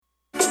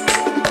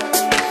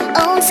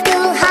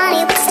school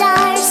Hollywood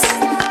stars.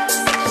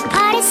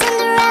 Party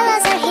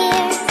Cinderellas are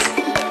here.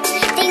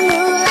 They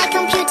move like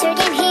computer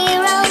game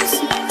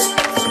heroes.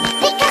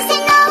 Because they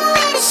know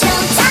it's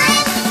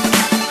showtime.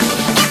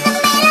 In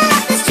the middle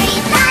of the street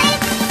light.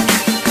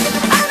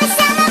 Always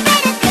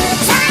celebrate a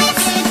good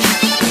times.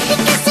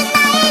 Because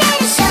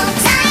tonight is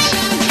showtime.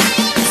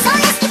 So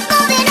let's keep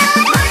moving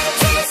on. 1,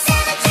 2,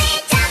 7,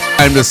 3, down the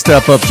road. Time to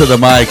step up to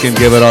the mic and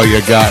give it all you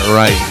got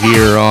right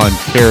here on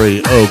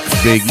Karaoke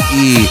Big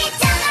E.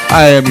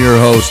 I am your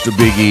host,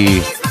 Big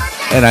E,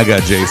 and I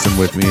got Jason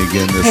with me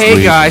again this week.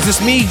 Hey guys, it's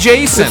me,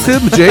 Jason. It's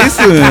him,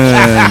 Jason.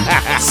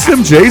 It's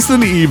him,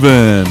 Jason,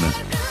 even.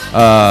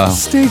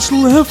 Stage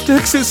left,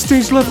 exit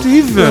stage left,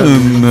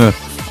 even.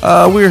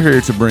 We're here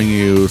to bring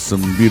you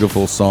some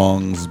beautiful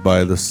songs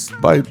by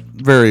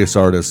various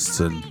artists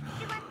and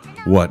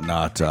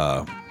whatnot.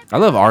 I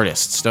love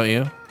artists, don't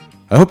you?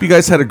 I hope you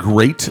guys had a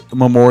great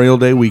Memorial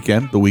Day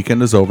weekend. The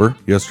weekend is over.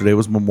 Yesterday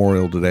was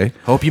Memorial Day.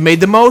 Hope you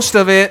made the most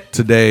of it.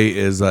 Today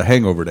is a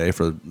hangover day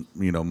for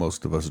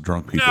most of us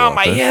drunk people. Oh, out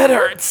my there. head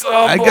hurts. Oh,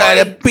 I boy.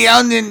 got a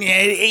pounding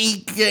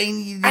headache.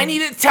 I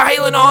need a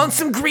Tylenol,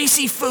 some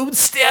greasy food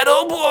instead.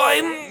 Oh boy.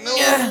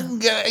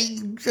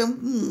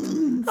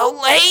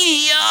 Oh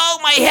lady, oh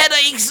my head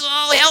aches.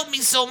 Oh, help me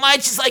so much.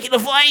 It's like in a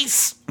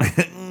vice.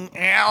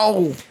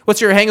 Ow.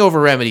 What's your hangover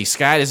remedy,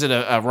 Scott? Is it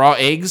a raw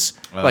eggs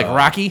like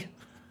Rocky?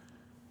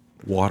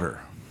 Water.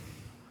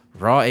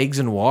 Raw eggs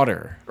and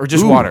water, or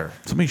just Ooh, water?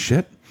 Somebody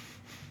shit?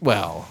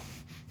 Well,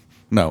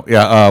 No.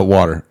 Yeah.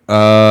 Water.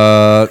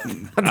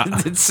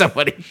 did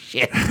somebody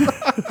shit?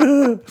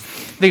 I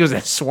think it was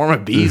that swarm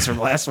of bees from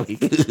last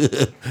week.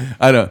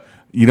 I don't.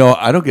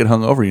 I don't get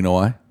hungover. You know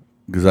why?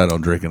 Because I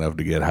don't drink enough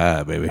to get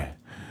high, baby.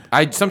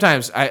 I've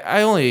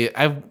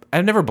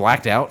never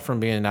blacked out from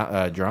being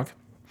drunk.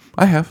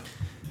 I have.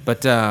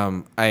 But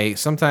I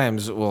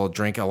sometimes will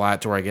drink a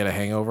lot to where I get a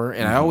hangover,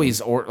 and I always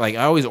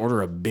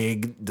order a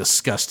big,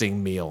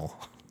 disgusting meal.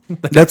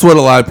 That's what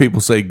a lot of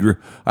people say.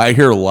 I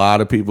hear a lot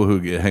of people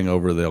who get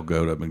hangover. They'll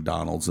go to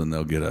McDonald's and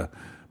they'll get a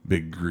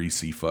big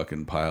greasy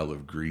fucking pile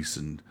of grease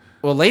and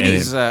Well,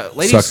 ladies,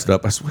 sucks it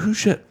up. I swear, who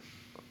shit?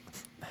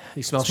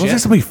 you smell Smells like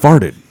shit. somebody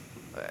farted.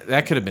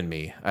 That could have been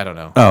me. I don't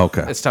know. Oh,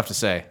 okay. It's tough to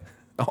say.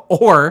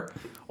 Or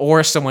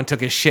someone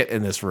took a shit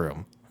in this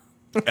room.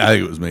 I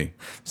think it was me.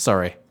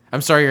 Sorry. I'm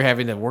sorry you're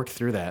having to work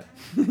through that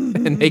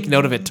and make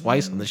note of it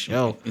twice on the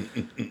show. I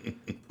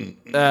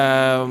don't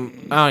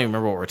even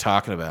remember what we're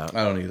talking about.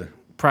 I don't either.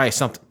 Probably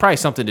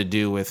something to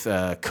do with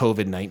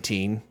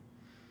COVID-19.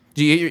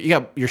 You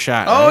got your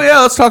shot. Oh right? yeah,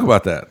 let's talk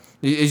about that.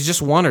 Is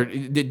just one, or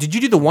did you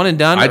do the one and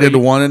done? I did the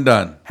one and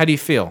done. How do you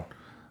feel?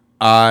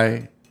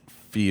 I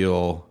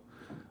feel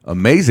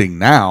amazing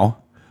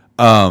now.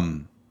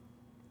 God,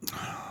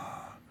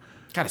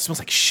 it smells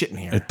like shit in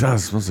here. It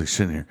does. It smells like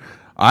shit in here.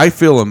 I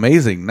feel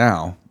amazing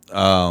now.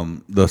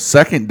 The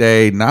second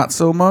day, not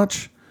so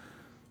much.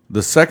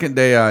 The second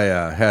day,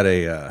 I had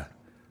a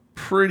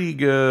pretty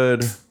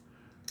good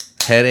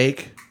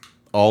headache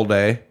all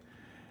day.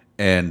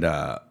 And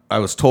I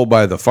was told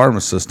by the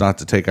pharmacist not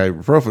to take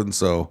ibuprofen.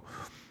 So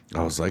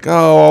I was like,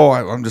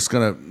 I'm just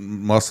going to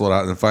muscle it out.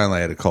 And then finally,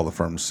 I had to call the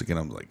pharmacist again.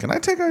 I'm like, can I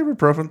take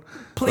ibuprofen?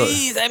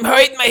 Please, I'm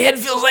hurting. My head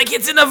feels like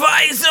it's in a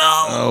vice.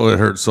 Oh, it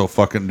hurt so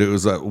fucking. It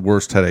was the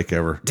worst headache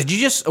ever.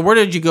 Where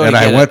did you go? And to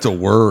get I went to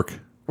work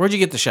Where'd you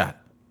get the shot?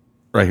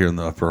 right here in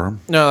the upper arm.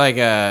 No, like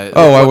I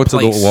what went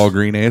place? to the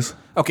Walgreens.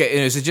 Okay, and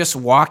is it just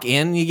walk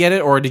in, you get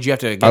it, or did you have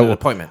to get an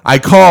appointment? I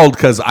called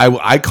because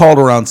I called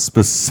around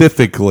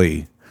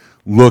specifically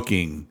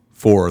looking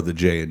for the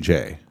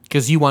J&J.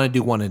 Because you want to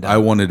do one and done. I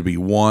wanted to be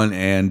one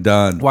and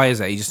done. Why is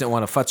that? You just didn't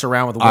want to futz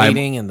around with I'm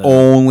waiting and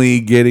only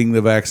getting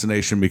the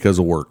vaccination because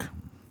of work.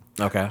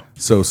 Okay.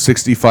 So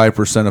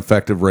 65%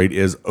 effective rate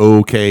is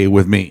okay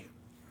with me.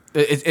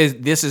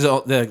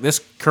 This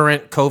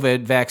current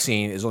COVID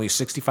vaccine is only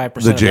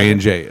 65%. The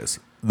J&J is.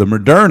 The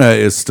Moderna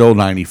is still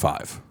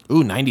 95.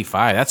 Ooh,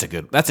 95. That's a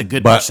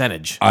good But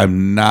percentage.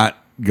 I'm not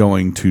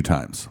going 2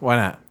 times. Why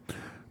not?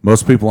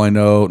 Most people I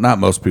know, not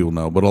most people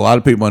know, but a lot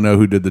of people I know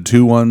who did the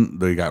 2-1,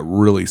 they got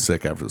really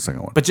sick after the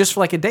second one. But just for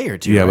like a day or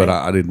two. Yeah, right? but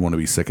I didn't want to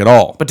be sick at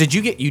all. But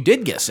you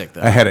did get sick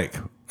though. A headache.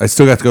 I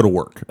still got to go to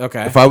work.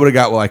 Okay. If I would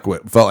have got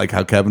felt like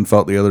how Kevin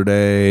felt the other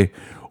day,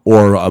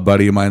 or a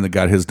buddy of mine that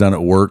got his done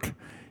at work,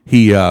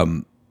 he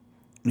went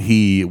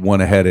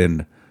ahead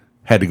and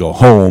had to go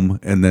home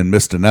and then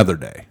missed another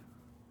day.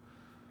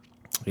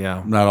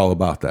 Yeah. I'm not all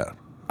about that.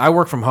 I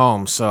work from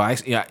home, so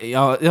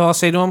I'll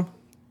say to him,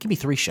 give me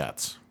 3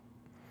 shots.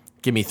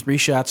 Give me 3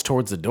 shots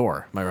towards the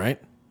door. Am I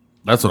right?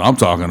 That's what I'm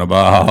talking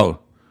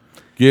about.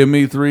 Give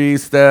me 3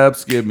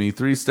 steps. Give me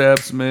 3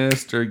 steps,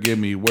 mister. Give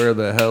me where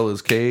the hell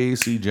is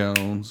Casey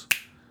Jones?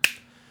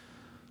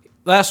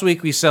 Last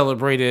week we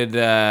celebrated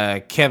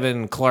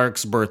Kevin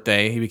Clark's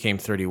birthday. He became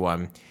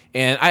 31.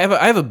 And I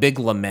have a big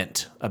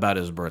lament about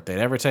his birthday.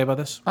 Did I ever tell you about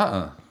this?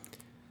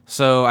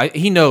 So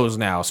he knows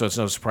now, so it's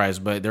no surprise.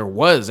 But there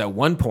was at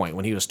one point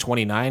when he was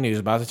 29, he was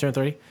about to turn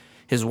 30.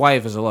 His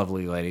wife is a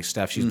lovely lady,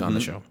 Steph. She's been on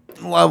the show.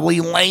 Lovely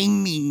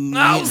lady.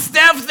 Oh,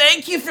 Steph,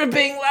 thank you for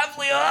being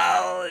lovely.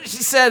 Oh, she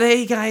said,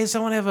 hey, guys, I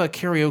want to have a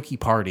karaoke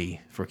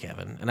party for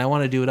Kevin, and I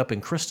want to do it up in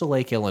Crystal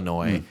Lake,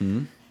 Illinois.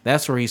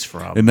 That's where he's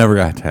from. It never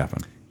got to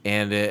happen.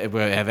 And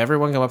have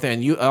everyone come up there.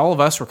 And all of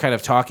us were kind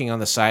of talking on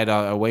the side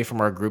away from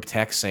our group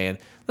text saying,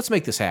 let's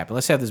make this happen.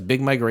 Let's have this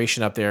big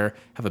migration up there,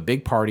 have a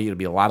big party. It'll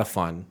be a lot of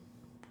fun.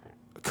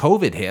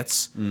 COVID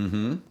hits.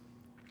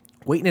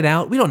 Waiting it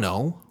out. We don't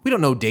know. We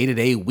don't know day to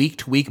day, week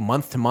to week,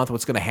 month to month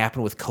what's going to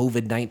happen with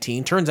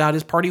COVID-19. Turns out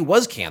his party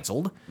was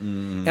canceled.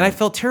 And I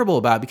felt terrible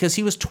about it because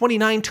he was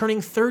 29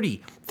 turning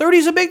 30. 30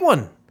 is a big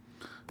one.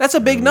 That's a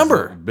big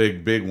number.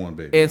 Big one,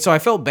 baby. And so I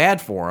felt bad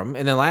for him.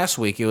 And then last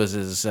week, it was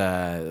his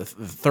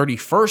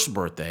 31st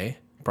birthday,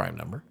 prime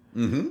number.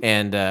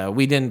 And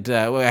we didn't,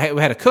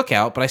 we had a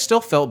cookout, but I still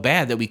felt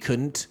bad that we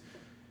couldn't,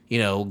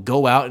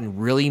 go out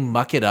and really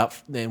muck it up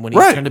when he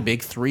turned a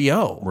big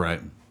 3-0. Right.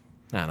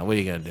 I don't know. What are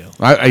you going to do?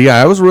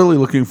 I was really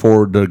looking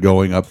forward to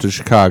going up to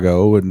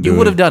Chicago. You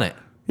would have done it.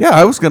 Yeah,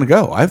 I was going to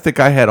go. I think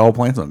I had all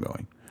plans on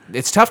going.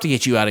 It's tough to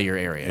get you out of your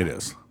area. It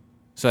is.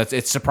 So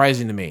it's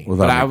surprising to me.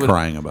 Without me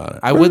crying about it.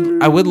 I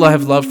would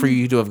have loved for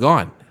you to have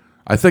gone.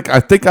 I think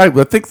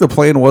the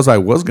plan was I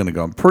was going to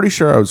go. I'm pretty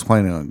sure I was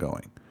planning on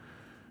going.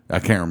 I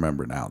can't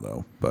remember now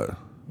though, but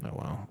oh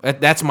well.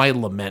 That's my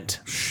lament.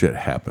 Shit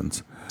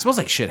happens. It smells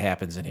like shit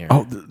happens in here.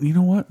 Oh, you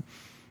know what?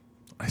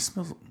 I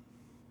smell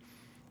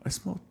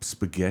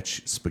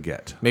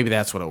spaghetti. Maybe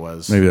that's what it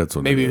was. Maybe that's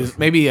what it is.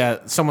 Maybe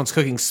someone's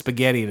cooking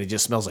spaghetti and it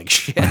just smells like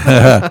shit.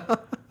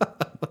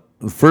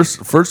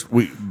 First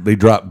they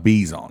dropped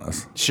bees on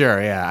us. Sure,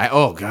 yeah.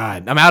 Oh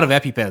God, I'm out of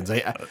EpiPens.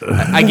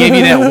 I gave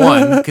you that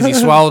one because you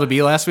swallowed a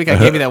bee last week. I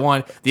gave you that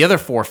one. The other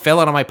 4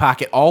 fell out of my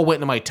pocket, all went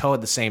into my toe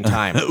at the same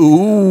time.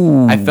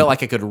 Ooh! I felt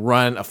like I could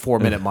run a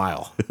 4-minute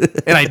mile,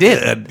 and I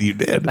did. You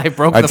did. I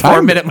broke the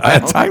 4-minute mile. I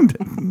timed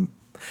it.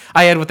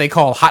 I had what they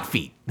call hot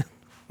feet.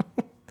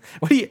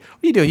 What are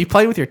you doing? You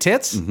playing with your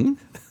tits?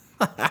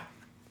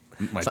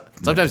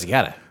 Sometimes you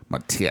gotta. My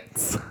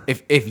tits.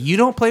 If you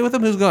don't play with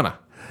them, who's gonna?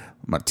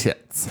 My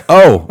tits.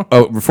 Oh,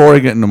 before I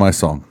get into my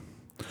song,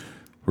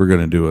 we're going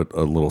to do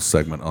a little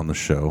segment on the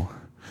show.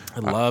 I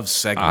love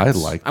segments.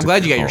 I'm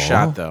glad you got your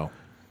shot, though.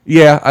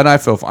 Yeah, and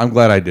I'm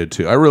glad I did,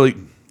 too.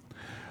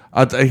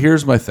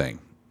 Here's my thing.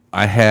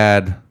 I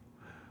had,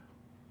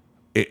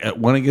 it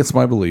went against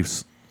my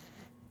beliefs.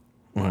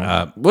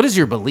 What is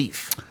your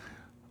belief?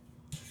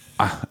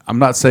 I'm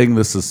not saying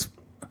it's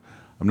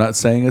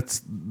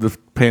the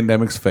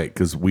pandemic's fake,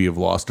 because we have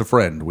lost a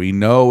friend. We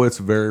know it's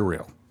very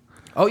real.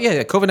 Oh,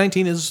 yeah.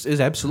 COVID-19 is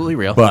absolutely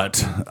real.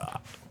 But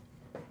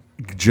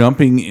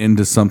jumping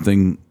into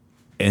something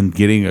and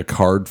getting a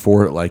card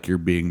for it like you're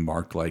being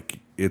marked, like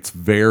it's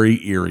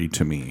very eerie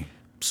to me.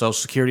 Social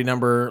security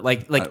number,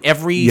 like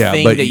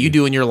everything that you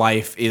do in your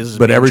life is.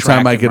 But every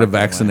time I get a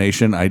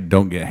vaccination, I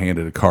don't get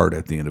handed a card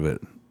at the end of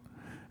it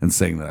and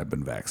saying that I've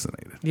been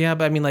vaccinated. Yeah,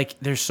 but I mean, like,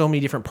 there's so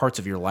many different parts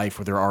of your life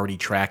where they're already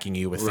tracking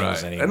you with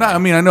things anyway. And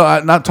I know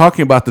I'm not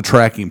talking about the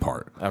tracking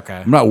part. Okay.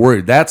 I'm not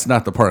worried. That's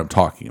not the part I'm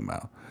talking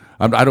about.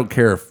 I don't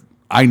care if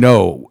I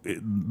know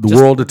the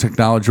world of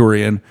technology we're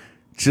in.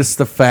 Just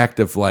the fact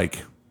of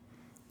like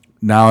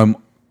now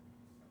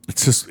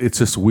it's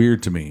just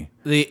weird to me.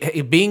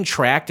 Being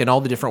tracked in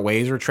all the different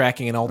ways we're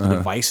tracking and all the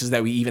devices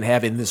that we even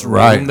have in this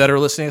room that are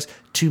listening to us.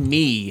 To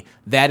me,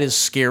 that is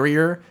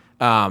scarier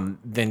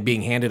than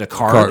being handed a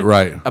card.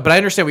 Right. But I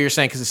understand what you're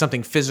saying because it's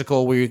something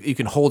physical where you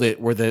can hold it,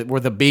 where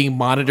the being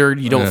monitored,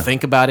 you don't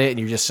think about it and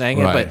you're just saying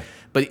it.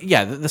 But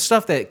yeah, the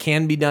stuff that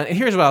can be done. And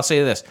here's what I'll say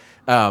to this.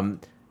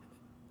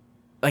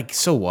 Like,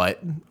 so what?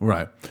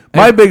 Right.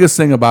 My biggest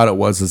thing about it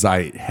was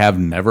I have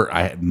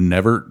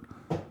never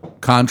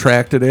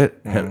contracted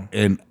it,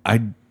 and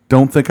I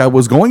don't think I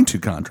was going to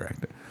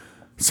contract it.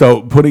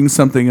 So putting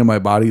something in my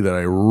body that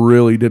I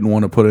really didn't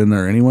want to put in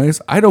there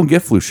anyways, I don't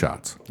get flu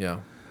shots.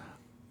 Yeah.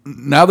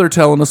 Now they're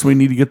telling us we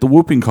need to get the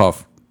whooping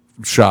cough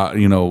shot,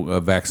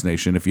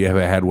 vaccination if you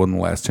haven't had one in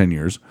the last 10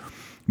 years.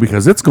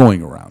 Because it's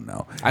going around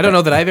now. I don't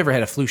know that I've ever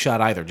had a flu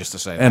shot either, just to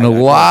say. And a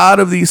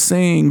lot of these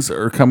things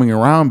are coming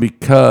around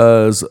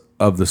because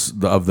of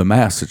the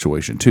mask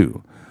situation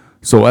too.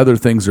 So other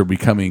things are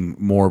becoming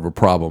more of a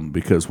problem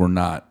because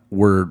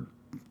we're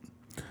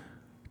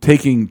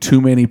taking too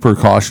many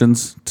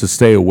precautions to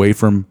stay away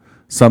from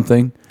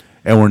something,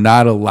 and we're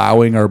not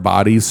allowing our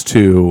bodies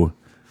to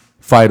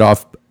fight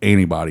off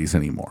antibodies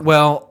anymore.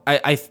 Well,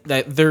 I think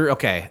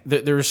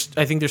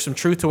there's some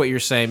truth to what you're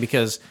saying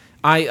because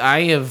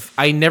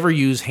I never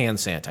use hand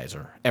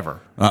sanitizer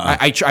ever.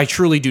 I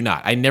truly do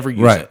not. I never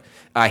use it.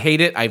 I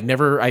hate it.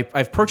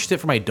 I've purchased it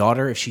for my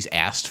daughter if she's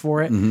asked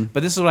for it.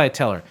 But this is what I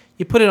tell her: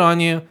 you put it on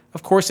you.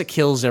 Of course, it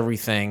kills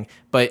everything,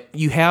 but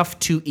you have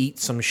to eat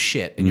some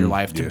shit in your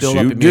life to build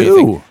up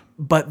immunity.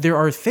 But there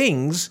are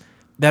things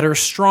that are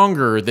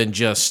stronger than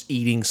just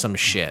eating some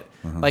shit.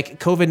 Like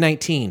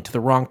COVID-19 to the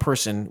wrong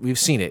person, we've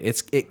seen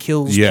it. It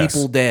kills Yes.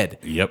 people dead.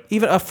 Yep.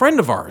 Even a friend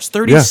of ours,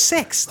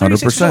 36,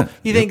 36 years old. 100%.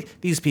 You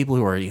think these people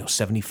who are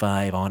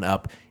 75 on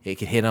up, it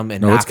could hit them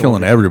and No, knock it's them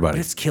killing over. everybody.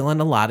 But it's killing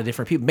a lot of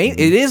different people. It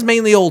is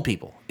mainly old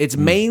people. It's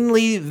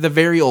mainly the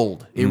very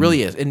old. It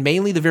really is, and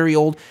mainly the very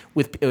old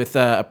with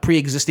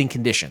pre-existing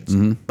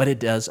conditions. But it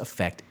does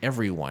affect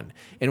everyone.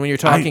 And when you're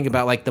talking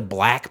about like the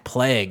Black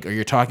Plague, or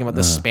you're talking about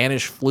the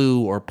Spanish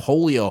flu or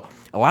polio,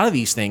 a lot of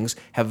these things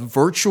have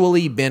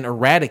virtually been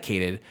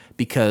eradicated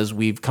because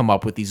we've come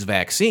up with these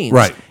vaccines.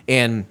 Right.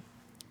 And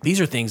these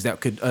are things that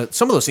could,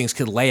 some of those things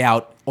could lay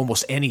out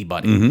almost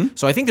anybody.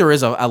 So I think there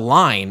is a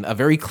line, a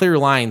very clear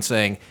line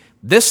saying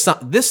this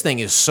thing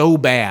is so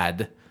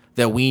bad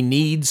that we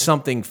need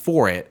something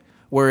for it.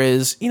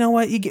 Whereas, you know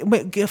what,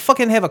 you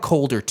fucking have a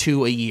cold or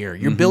two a year.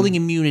 You're building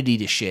immunity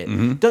to shit.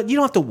 You don't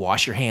have to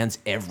wash your hands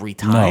every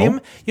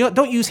time. No.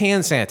 Don't use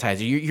hand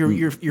sanitizer.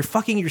 You're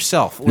fucking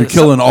yourself. You're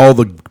killing all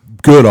the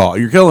good off.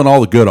 You're killing all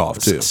the good off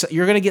too. So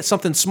you're going to get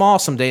something small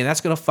someday, and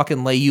that's going to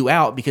fucking lay you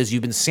out because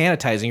you've been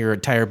sanitizing your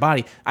entire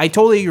body. I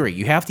totally agree.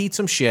 You have to eat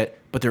some shit,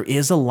 but there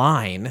is a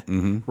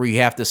line where you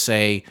have to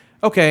say,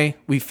 okay,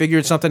 we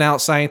figured something out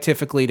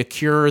scientifically to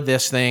cure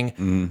this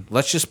thing.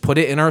 Let's just put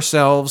it in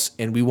ourselves,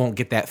 and we won't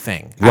get that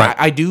thing. Right.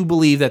 I do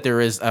believe that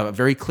there is a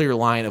very clear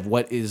line of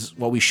what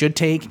we should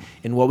take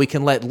and what we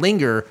can let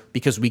linger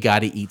because we got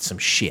to eat some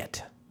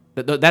shit.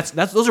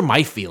 Those are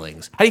my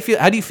feelings. How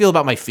do you feel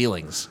about my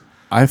feelings?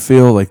 I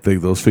feel like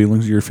those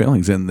feelings are your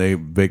feelings, and they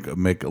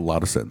make a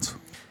lot of sense.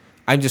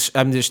 I'm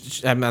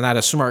not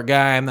a smart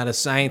guy. I'm not a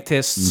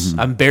scientist.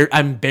 I'm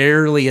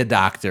barely a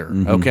doctor.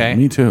 Okay,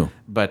 Me too.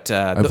 But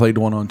I played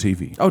one on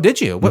TV. oh, did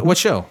you? What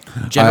show?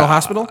 General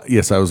Hospital.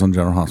 Yes, I was on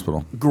General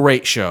Hospital.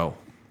 Great show.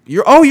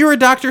 You're a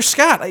Dr.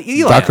 Scott.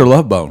 Eli. Dr.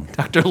 Lovebone.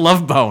 Dr.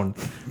 Lovebone.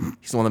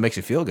 He's the one that makes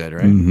you feel good,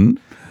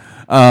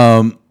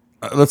 right?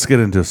 Let's get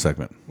into a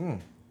segment.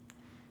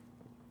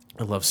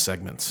 I love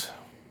segments.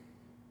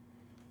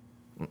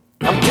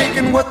 I'm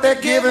taking what they're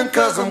giving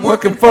because I'm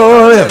Looking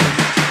for it.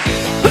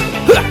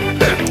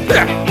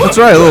 That's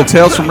right, a little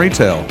Tales from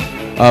Retail.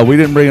 We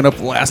didn't bring it up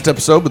last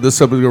episode, but this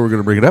episode we're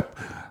going to bring it up.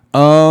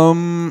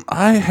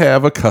 I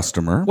have a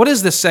customer. What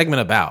is this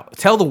segment about?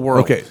 Tell the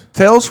world. Okay,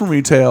 Tales from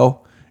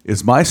Retail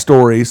is my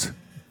stories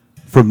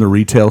from the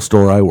retail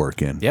store I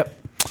work in. Yep.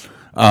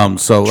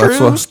 So that's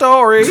True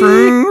story.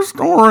 True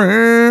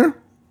story.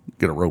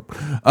 Get a rope.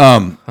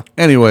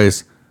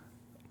 Anyways,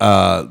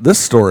 this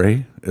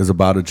story is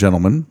about a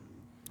gentleman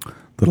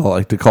that I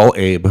like to call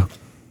Abe.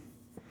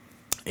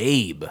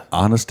 Abe.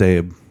 Honest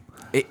Abe.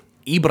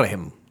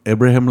 Ibrahim.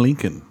 Abraham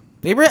Lincoln.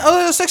 Abraham.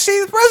 Oh, the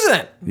 16th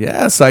president.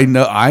 Yes, I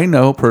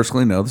know.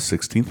 Personally, know the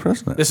 16th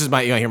president. This is you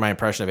want to hear my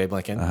impression of Abe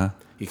Lincoln?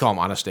 You call him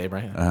Honest Abe,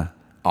 right?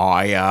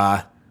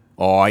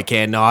 I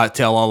cannot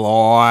tell a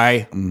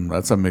lie.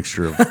 That's a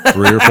mixture of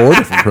 3 or 4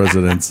 different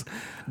presidents.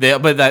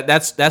 But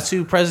that's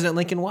who President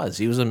Lincoln was.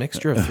 He was a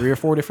mixture of 3 or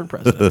 4 different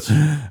presidents.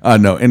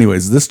 No.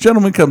 Anyways, this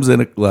gentleman comes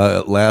in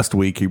last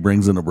week. He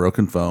brings in a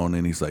broken phone,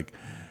 and he's like,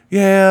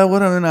 "Yeah,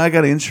 I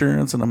got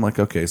insurance." And I'm like,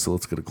 "Okay, so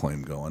let's get a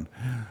claim going."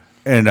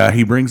 And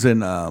he brings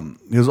in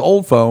his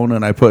old phone,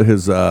 and I put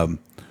his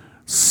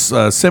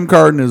SIM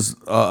card in his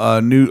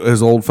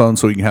old phone,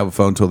 so he can have a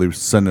phone until they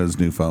send his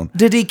new phone.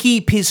 Did he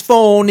keep his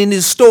phone in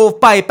his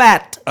stovepipe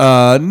hat?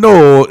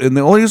 No, and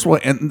the only reason why,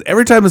 and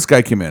every time this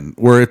guy came in,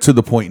 we're to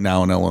the point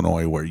now in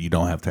Illinois where you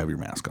don't have to have your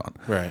mask on.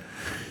 Right.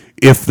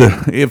 If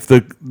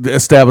the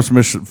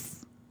establishment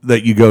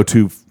that you go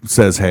to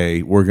says,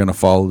 "Hey, we're going to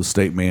follow the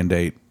state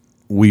mandate,"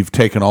 we've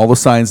taken all the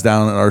signs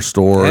down at our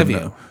store. Have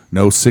you?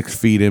 No 6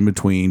 feet in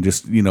between.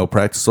 Just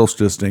practice social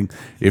distancing.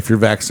 If you're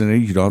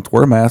vaccinated, you don't have to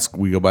wear a mask.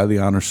 We go by the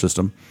honor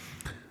system.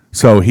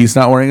 So he's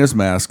not wearing his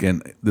mask,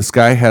 and this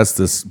guy has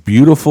this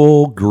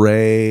beautiful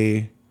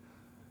gray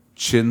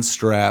chin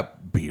strap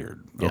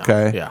beard.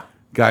 Okay, yeah.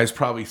 Guy's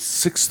probably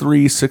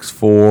 6'3",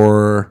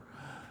 6'4",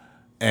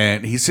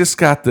 and he's just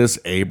got this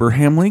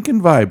Abraham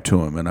Lincoln vibe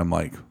to him. And I'm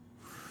like,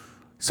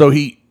 so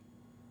he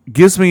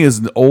gives me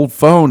his old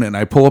phone, and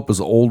I pull up his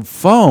old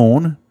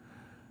phone,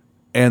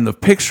 and the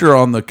picture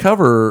on the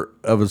cover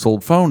of his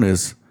old phone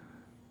is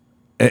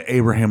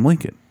Abraham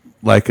Lincoln,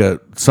 like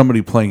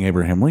somebody playing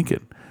Abraham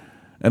Lincoln.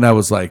 And I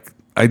was like,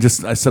 I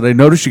said, I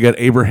noticed you got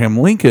Abraham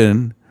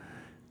Lincoln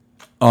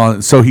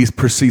on. So he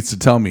proceeds to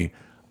tell me,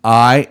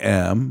 I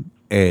am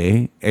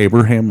a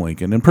Abraham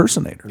Lincoln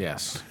impersonator.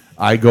 Yes.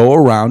 I go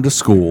around to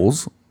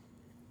schools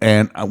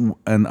and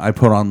I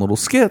put on little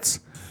skits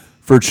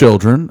for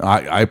children.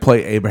 I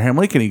play Abraham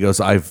Lincoln. He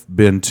goes, I've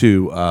been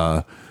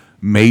to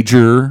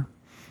major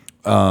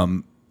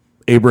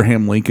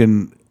Abraham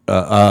Lincoln.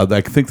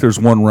 I think there's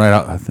one right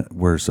out.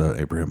 Where's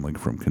Abraham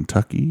Lincoln from?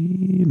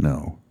 Kentucky?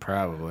 No.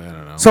 Probably. I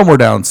don't know. Somewhere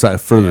down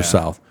further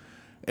south.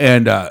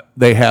 And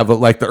they have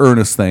like the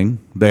Ernest thing.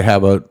 They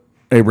have a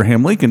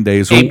Abraham Lincoln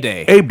Days. Abe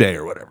Day. Abe Day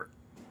or whatever.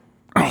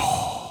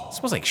 It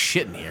smells like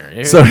shit in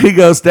here. So he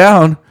goes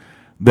down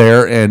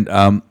there,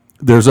 and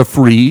there's a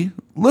free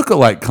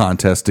lookalike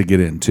contest to get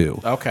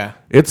into. Okay.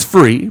 It's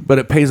free, but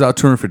it pays out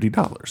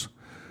 $250.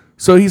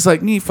 So he's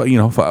like,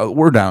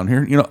 we're down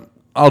here.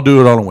 I'll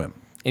do it on a whim.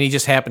 And he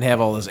just happened to have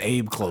all his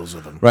Abe clothes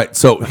with him. Right.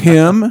 So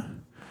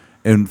him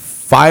and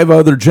 5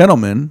 other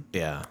gentlemen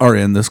Yeah. are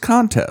in this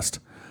contest.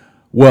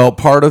 Well,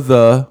 part of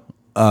the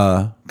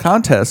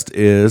contest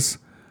is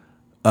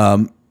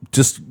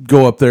just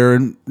go up there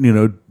and,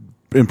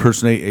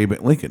 impersonate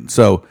Abe Lincoln.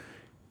 So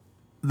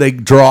they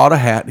draw out a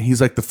hat. And he's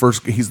like the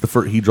first.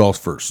 He draws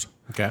first.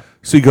 Okay.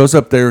 So he goes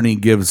up there and he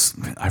gives,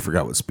 I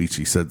forgot what speech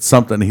he said,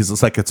 something. He's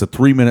just like, it's a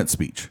 3-minute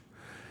speech.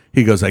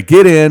 He goes, I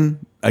get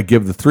in, I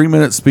give the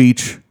 3-minute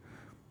speech,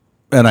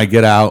 and I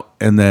get out,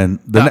 and then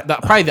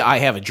probably the I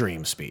Have a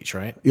Dream speech,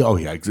 right? oh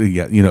yeah,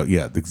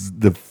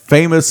 the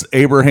famous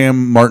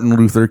Abraham Martin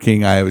Luther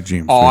King I Have a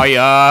Dream. Oh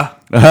yeah,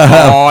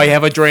 I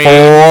have a dream.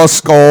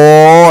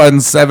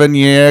 407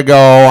 years ago,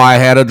 I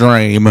had a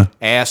dream.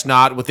 Ask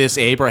not what this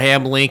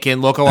Abraham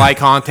Lincoln lookalike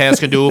contest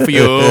can do for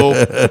you.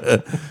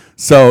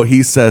 So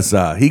he says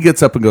he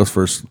gets up and goes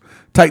first.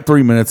 Tight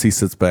 3 minutes. He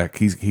sits back.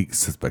 He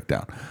sits back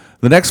down.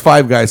 The next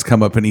 5 guys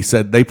come up, and he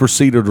said they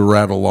proceeded to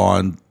rattle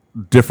on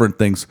different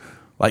things.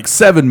 Like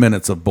 7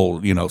 minutes of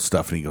bull,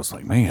 stuff, and he goes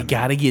like, "Man,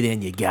 Gotta get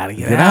in. You gotta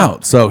get get out.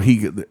 out." So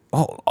he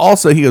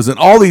goes, and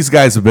all these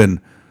guys have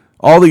been,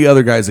 all the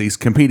other guys that he's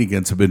competing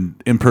against have been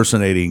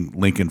impersonating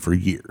Lincoln for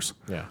years.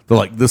 Yeah. They're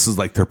like, this is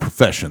like their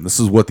profession. This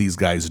is what these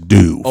guys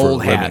do. For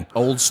Old a living. hat,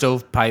 old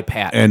stovepipe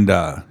hat. And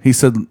he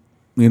said,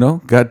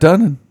 got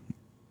done, and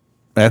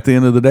at the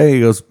end of the day, he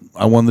goes,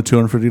 "I won the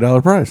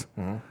 $250 prize."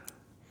 Mm-hmm.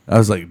 I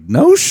was like,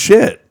 "No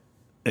shit."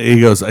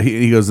 He goes,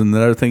 and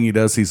the other thing he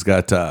does, he's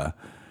got.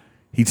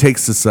 He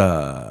takes this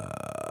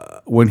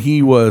when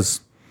he was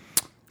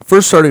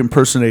first started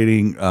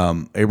impersonating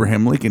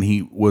Abraham Lincoln.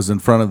 He was in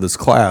front of this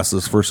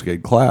first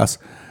grade class,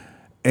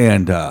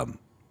 and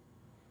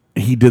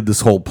he did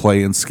this whole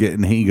play and skit.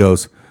 And he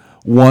goes,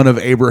 one of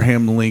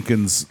Abraham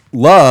Lincoln's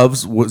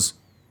loves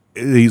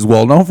he's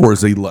well known for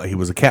is he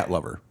was a cat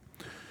lover.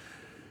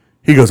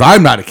 He goes,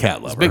 "I'm not a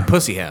cat lover." Big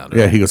pussy hound.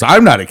 Yeah, he goes,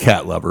 "I'm not a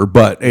cat lover,"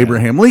 but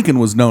Abraham Lincoln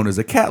was known as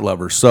a cat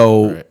lover.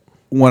 So Right.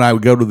 when I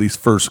would go to these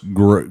first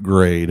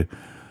grade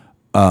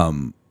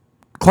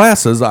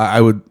classes,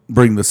 I would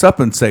bring this up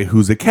and say,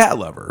 "Who's a cat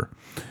lover?"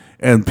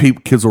 And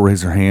kids will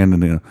raise their hand,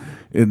 and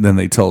then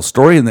they tell a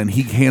story, and then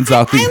he hands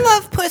out the. I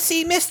love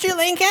pussy, Mr.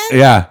 Lincoln.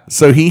 Yeah,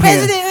 so he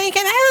President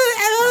Lincoln,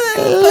 I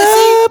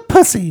love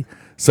pussy. pussy.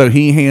 So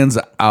he hands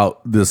out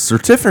this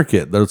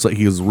certificate. That's like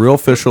he's real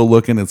official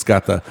looking. It's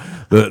got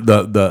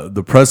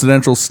the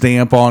presidential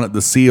stamp on it,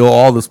 the seal,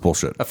 all this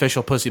bullshit.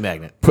 Official pussy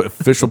magnet.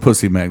 Official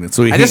pussy magnet.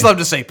 So I just love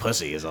to say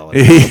pussy is all.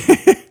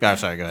 Gosh,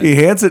 sorry, go ahead. he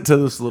hands it to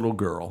this little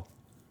girl,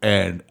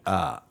 and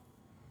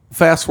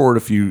fast forward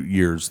a few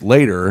years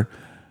later,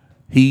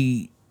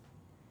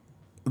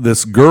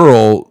 this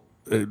girl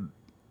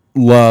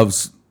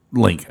loves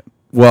Lincoln.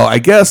 Well, I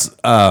guess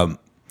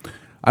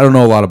I don't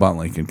know a lot about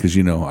Lincoln because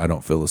I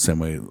don't feel the same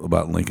way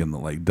about Lincoln that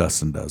like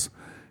Dustin does.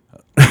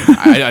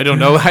 I don't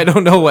know. I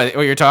don't know what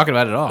you're talking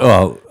about at all.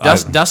 Well,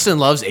 Dustin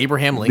loves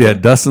Abraham Lincoln. Yeah,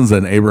 Dustin's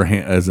an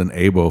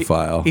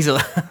Abophile. He's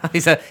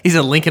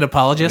a Lincoln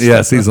apologist.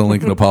 Yes, he's a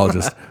Lincoln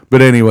apologist.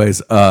 But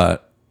anyways,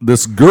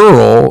 this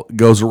girl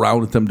goes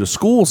around with him to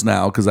schools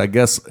now because I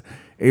guess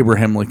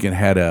Abraham Lincoln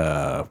had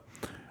a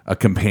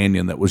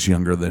companion that was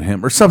younger than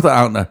him or something.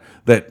 I don't know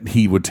that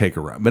he would take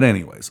around. But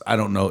anyways, I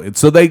don't know.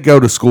 So they go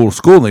to school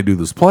and they do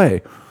this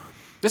play.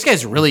 This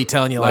guy's really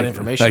telling you a lot of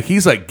information. Like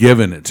he's like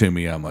giving it to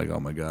me. I'm like, oh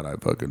my God, I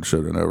fucking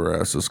should have never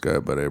asked this guy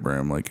about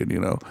Abraham Lincoln.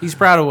 He's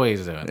proud of what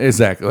he's doing.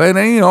 Exactly. And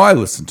I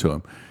listen to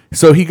him.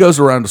 So he goes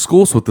around to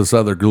schools with this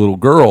other little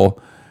girl,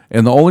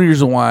 and the only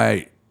reason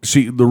why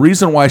she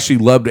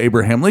loved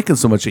Abraham Lincoln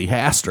so much, he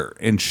asked her,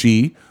 and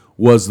she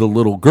was the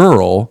little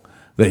girl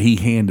that he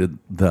handed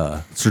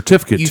the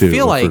certificate You to.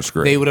 feel in like first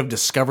grade. they would have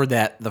discovered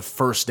that the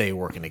first day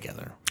working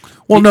together.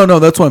 Well, no,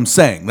 that's what I'm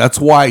saying. That's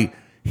why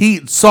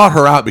he sought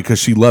her out because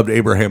she loved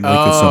Abraham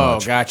Lincoln so Oh,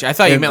 much. gotcha. I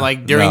thought you meant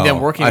like during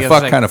them working I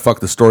together. kind of fucked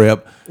the story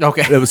up.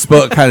 Okay. It was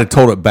kind of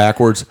told it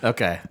backwards.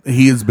 Okay.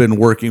 He has been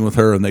working with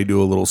her, and they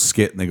do a little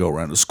skit, and they go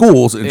around to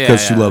schools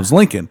because she yeah. loves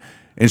Lincoln.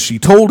 And she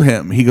told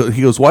him, he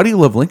goes, "Why do you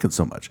love Lincoln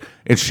so much?"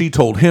 And she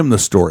told him the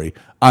story.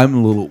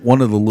 I'm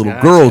one of the little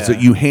girls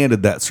that you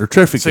handed that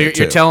certificate So you're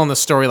to. telling the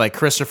story like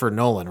Christopher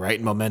Nolan, right?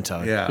 In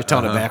Memento. Yeah, You're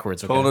telling it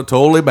backwards. Okay. Told it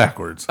totally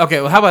backwards. Okay,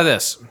 well, how about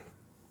this?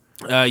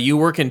 You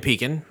work in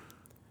Pekin.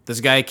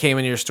 This guy came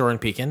into your store in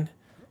Pekin.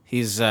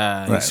 He's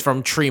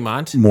from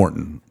Tremont.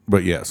 Morton,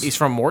 but yes. He's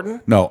from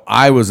Morton? No,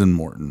 I was in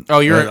Morton. Oh,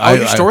 your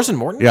store's in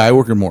Morton? Yeah, I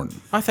work in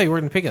Morton. I thought you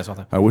worked in Pekin or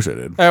something. I wish I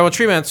did. All right, well,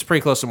 Tremont's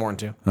pretty close to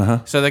Morton,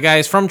 too. So the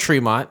guy's from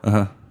Tremont.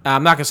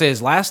 I'm not going to say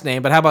his last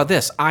name, but how about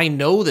this? I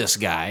know this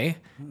guy,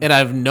 and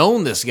I've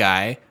known this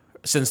guy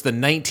since the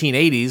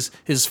 1980s.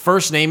 His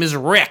first name is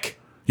Rick.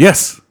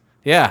 Yes.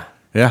 Yeah.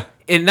 Yeah.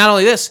 And not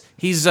only this,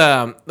 he's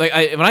when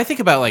I think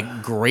about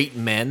like great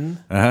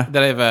men that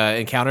I've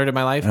encountered in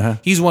my life,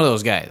 he's one of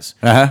those guys.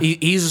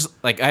 He's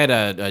like I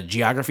had a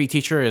geography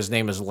teacher. His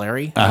name is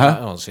Larry. I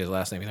don't say his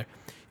last name either.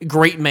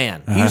 Great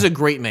man. He's a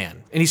great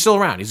man, and he's still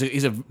around.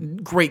 He's a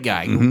great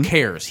guy who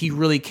cares. He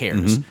really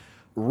cares.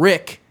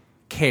 Rick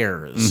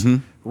cares.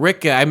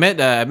 Rick, I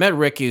met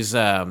Rick. He's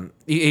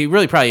he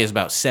really probably is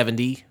about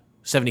 70,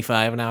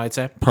 75 now, I'd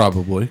say.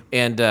 Probably.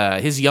 And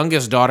his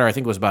youngest daughter, I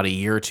think, was about a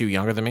year or two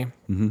younger than me.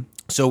 Mm-hmm.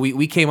 So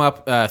we came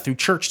up through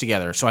church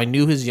together. So I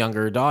knew his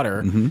younger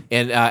daughter,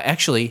 and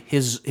actually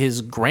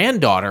his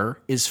granddaughter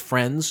is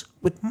friends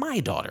with my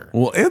daughter.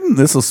 Well, isn't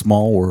this a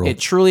small world? It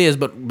truly is.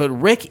 But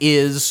Rick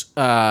is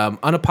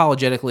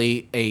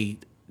unapologetically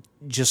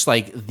just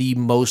like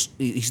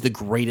he's the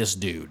greatest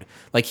dude.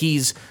 Like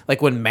he's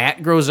like when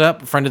Matt grows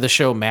up, friend of the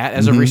show, Matt,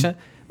 as of recent.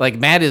 Like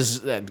Matt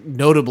is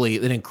notably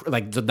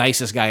like the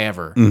nicest guy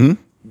ever.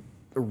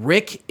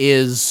 Rick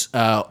is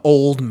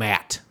old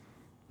Matt.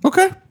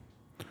 Okay.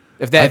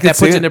 If that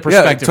puts it into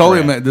perspective, yeah,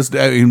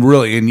 totally.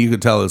 Really, and you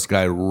could tell this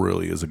guy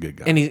really is a good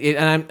guy.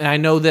 And I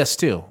know this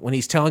too. When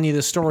he's telling you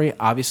this story,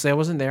 obviously I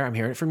wasn't there. I'm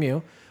hearing it from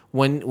you.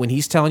 When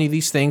he's telling you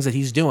these things that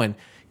he's doing,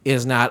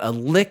 is not a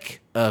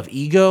lick of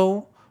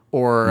ego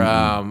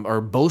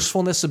or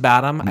boastfulness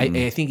about him.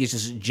 I think it's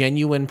just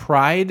genuine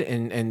pride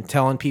and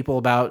telling people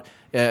about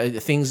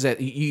things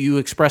that you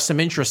express some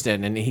interest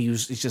in, and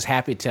he's just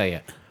happy to tell you.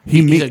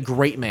 He's a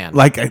great man.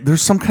 Like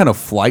there's some kind of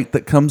flight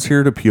that comes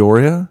here to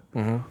Peoria.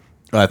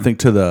 I think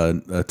to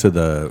the Air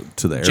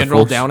General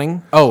Force.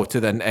 Downing. Oh, to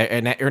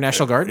the Air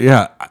National Guard.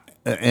 Yeah,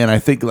 and I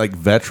think like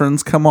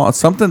veterans come on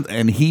something,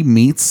 and he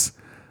meets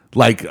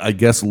like I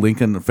guess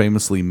Lincoln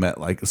famously met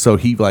like so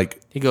he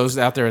goes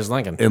out there as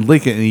Lincoln and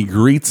he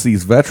greets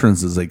these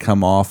veterans as they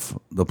come off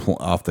the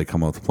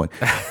plane.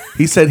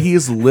 He said he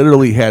has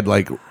literally had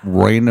like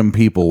random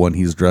people when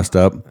he's dressed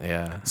up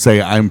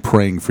say I'm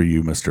praying for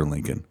you, Mr.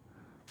 Lincoln.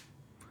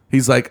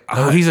 He's like,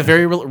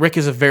 Rick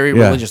is a very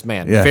religious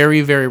man. Yeah.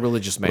 Very, very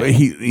religious man.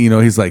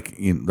 He's like,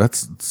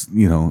 that's,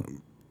 you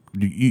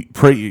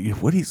pray.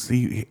 What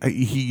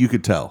you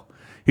could tell.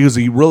 He goes,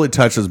 he really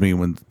touches me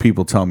when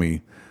people tell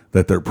me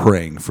that they're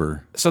praying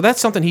for. So that's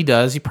something he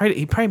does. He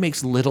probably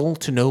makes little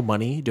to no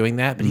money doing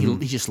that, but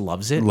he just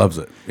loves it. Loves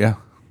it. Yeah.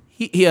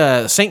 He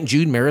St.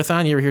 Jude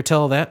Marathon. You ever hear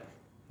tell of that?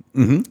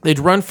 Mm-hmm. They'd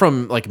run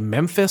from like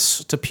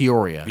Memphis to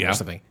Peoria or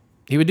something.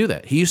 He would do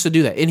that. He used to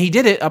do that. And he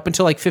did it up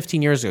until like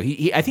 15 years ago.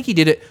 I think he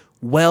did it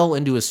well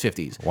into his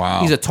 50s.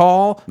 Wow. He's a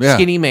tall,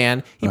 skinny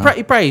man. He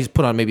probably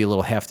put on maybe a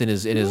little heft in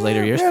his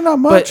later years. Yeah, not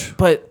much.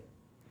 But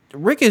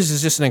Rick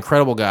is just an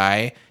incredible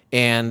guy.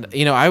 And,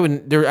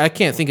 I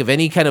can't think of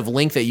any kind of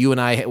link that you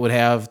and I would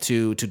have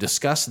to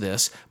discuss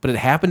this, but it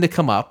happened to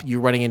come up.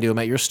 You running into him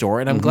at your store,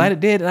 and I'm glad it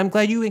did. And I'm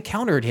glad you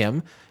encountered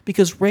him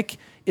because Rick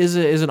is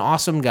an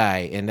awesome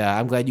guy. And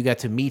I'm glad you got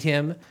to meet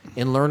him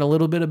and learn a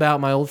little bit about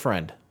my old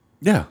friend.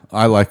 Yeah,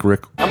 I like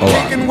Rick a I'm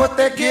lot. taking what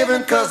they're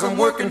giving cause I'm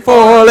working For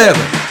a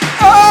living.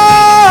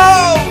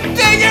 Oh,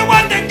 taking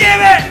what they give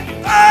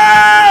it.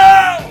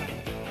 Oh.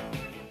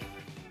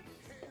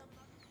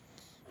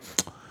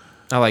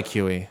 I like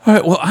Huey. All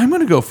right, well, I'm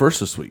going to go first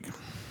this week.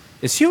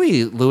 Is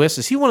Huey Lewis?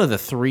 Is he one of the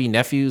three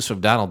nephews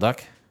from Donald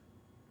Duck?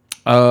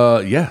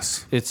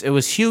 Yes. It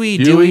was Huey,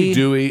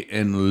 Dewey,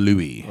 and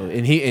Louie.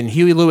 and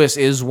Huey Lewis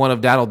is one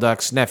of Donald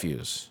Duck's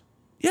nephews.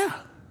 Yeah.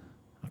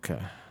 Okay.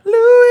 Louie.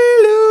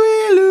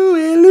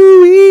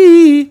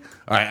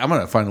 All right, I'm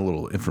going to find a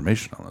little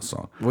information on this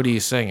song. What are you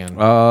singing?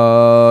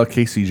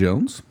 Casey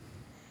Jones.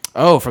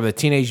 Oh, from the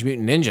Teenage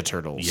Mutant Ninja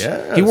Turtles.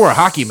 Yes. He wore a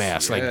hockey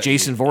mask like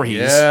Jason Voorhees.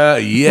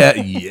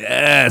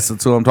 Yes.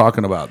 That's what I'm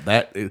talking about.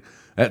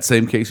 That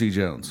same Casey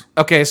Jones.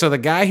 Okay, so the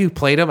guy who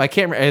played him, I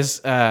can't remember,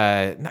 is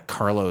not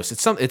Carlos.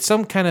 It's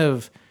some kind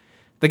of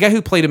the guy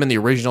who played him in the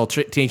original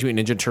Teenage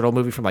Mutant Ninja Turtle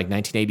movie from like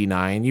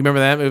 1989. You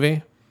remember that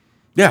movie?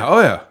 Yeah. Oh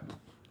yeah.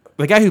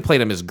 The guy who played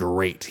him is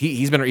great.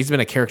 He's been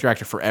a character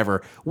actor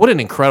forever. What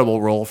an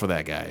incredible role for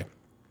that guy.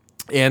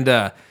 And do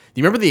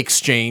you remember the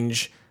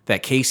exchange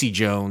that Casey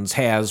Jones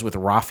has with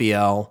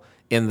Raphael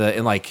in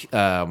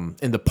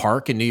the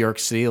park in New York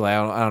City? Like,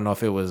 I don't know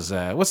if it was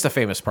what's the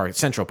famous park?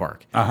 Central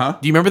Park. Uh-huh.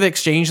 Do you remember the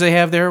exchange they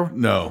have there?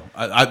 No,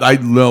 I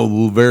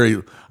know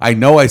very. I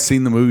know I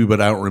seen the movie,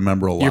 but I don't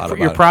remember a lot about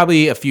You're it.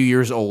 probably a few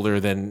years older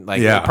than like.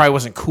 Yeah. It probably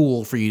wasn't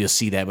cool for you to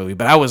see that movie,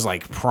 but I was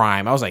like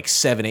prime. I was like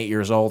 7, 8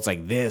 years old. It's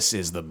like this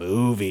is the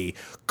movie.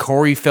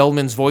 Corey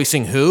Feldman's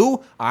voicing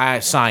who?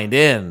 I signed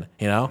in.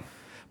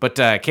 But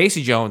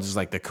Casey Jones is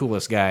like the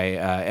coolest guy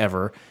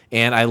ever,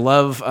 and I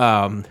love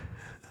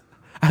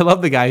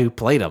the guy who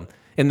played him,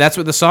 and that's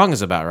what the song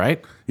is about,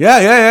 right?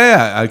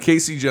 Yeah.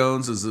 Casey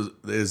Jones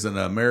is an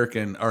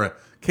American, or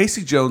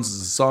Casey Jones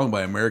is a song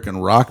by American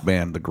rock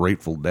band The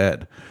Grateful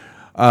Dead.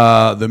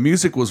 The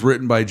music was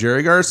written by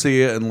Jerry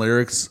Garcia, and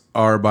lyrics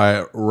are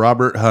by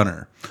Robert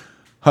Hunter.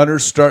 Hunter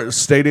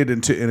stated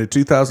in a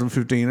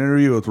 2015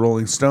 interview with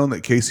Rolling Stone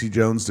that Casey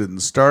Jones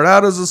didn't start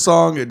out as a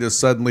song; it just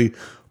suddenly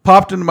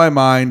popped into my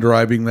mind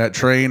driving that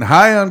train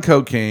high on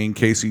cocaine.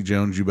 Casey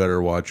Jones, you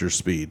better watch your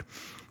speed.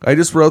 I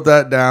just wrote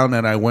that down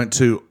and I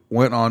went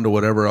on to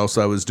whatever else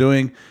I was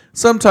doing.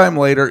 Sometime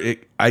later,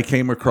 I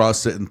came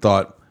across it and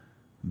thought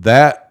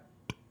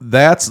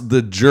that's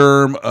the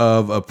germ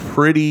of a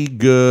pretty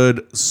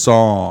good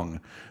song.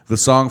 The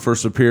song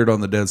first appeared on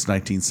the Dead's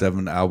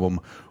 1970 album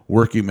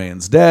Working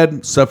Man's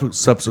Dead.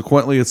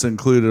 Subsequently, it's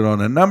included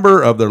on a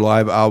number of their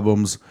live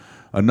albums,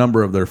 a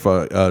number of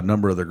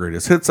their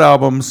greatest hits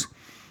albums.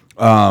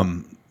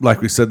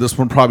 Like we said, this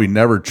one probably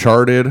never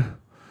charted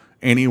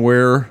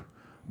anywhere,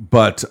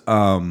 but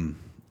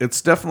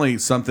it's definitely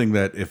something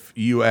that if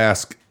you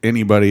ask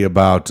anybody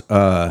about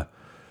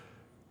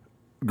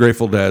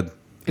Grateful Dead,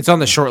 It's on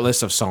the short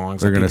list of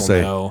songs. they're going to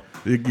say know.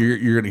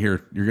 you're going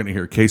to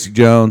hear Casey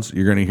Jones.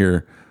 You're going to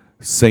hear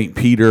St.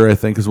 Peter, I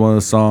think, is one of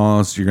the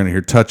songs. You're going to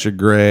hear Touch of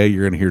Grey.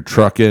 You're going to hear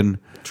Truckin'.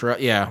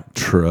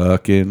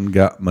 Truckin',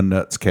 got my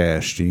nuts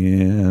cashed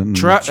in.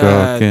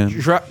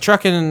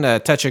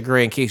 Truckin', Touch of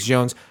Grey, and Casey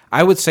Jones.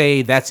 I would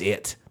say that's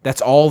it.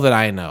 That's all that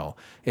I know.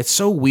 It's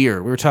so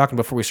weird. We were talking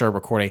before we started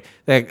recording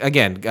that,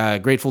 again,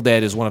 Grateful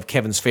Dead is one of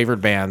Kevin's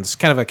favorite bands.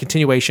 Kind of a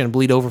continuation,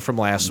 bleed over from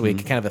last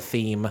week, kind of a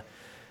theme.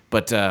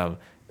 But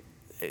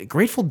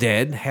Grateful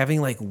Dead having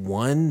like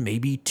one,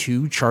 maybe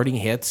two charting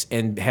hits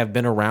and have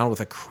been around with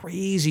a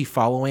crazy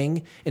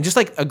following and just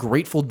like a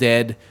Grateful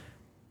Dead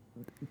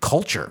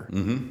culture.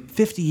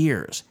 50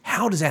 years.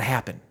 How does that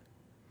happen?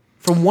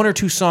 From one or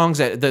two songs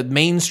that the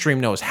mainstream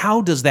knows. How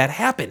does that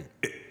happen?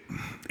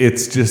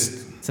 It's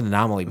an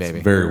anomaly, baby.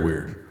 It's very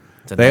weird.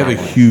 They have a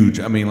huge,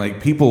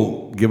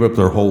 people give up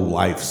their whole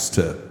lives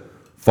to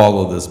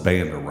follow this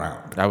band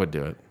around. I would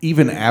do it.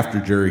 Even after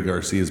Jerry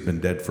Garcia's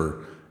been dead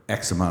for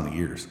X amount of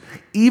years.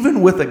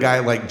 Even with a guy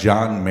like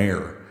John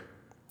Mayer.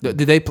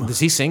 Does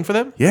he sing for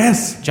them?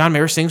 Yes. John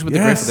Mayer sings with the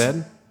Grateful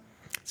Dead?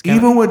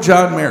 Even with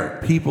John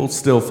Mayer, people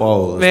still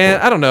follow this. Man,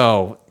 I don't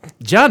know.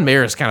 John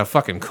Mayer is kind of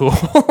fucking cool.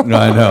 No,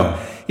 I know.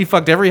 He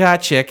fucked every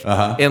hot chick,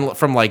 and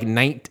from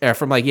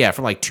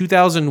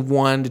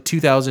 2001 to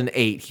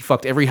 2008, he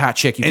fucked every hot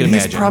chick you could imagine.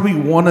 And he's probably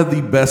one of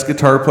the best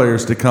guitar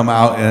players to come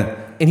out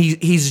and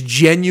he's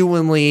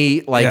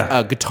genuinely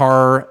a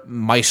guitar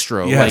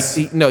maestro. Yes.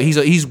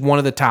 He's one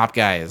of the top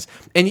guys.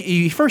 And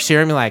you first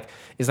hear him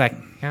he's like,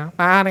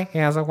 "Nobody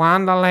has a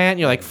wonderland."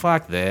 You're like,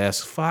 "Fuck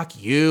this,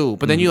 fuck you."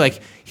 But then you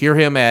hear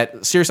him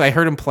seriously. I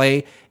heard him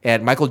play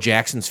at Michael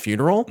Jackson's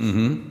funeral.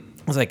 I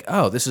was like,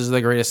 "Oh, this is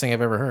the greatest thing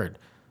I've ever heard."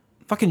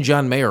 Fucking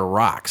John Mayer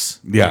rocks.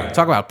 Yeah.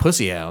 Talk about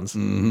pussy hounds.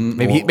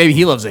 Maybe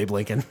he loves Abe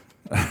Lincoln.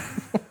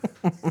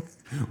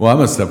 Well, I'm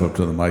gonna step up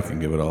to the mic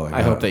and give it all I got.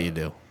 I hope that you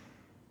do.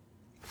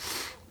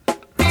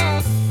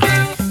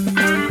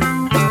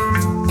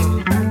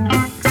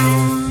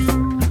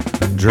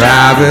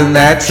 Driving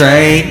that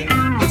train,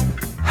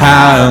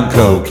 high on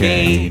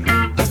cocaine.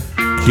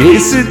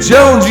 Casey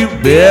Jones, you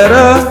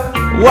better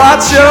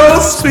watch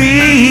your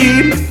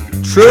speed.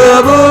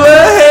 Trouble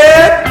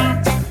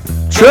ahead,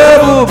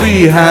 trouble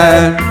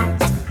behind.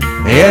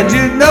 And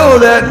you know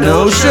that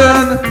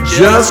notion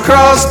just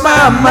crossed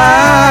my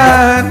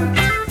mind.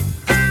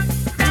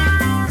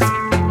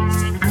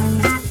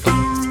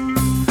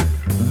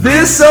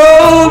 This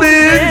old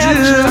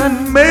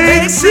engine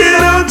makes it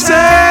on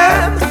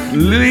time.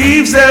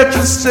 Leaves at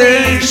the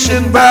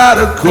station by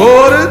the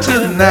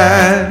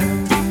 8:45.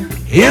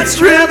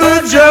 It's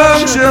River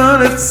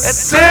Junction at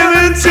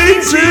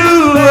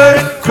 72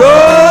 at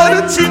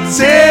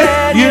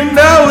 9:45. You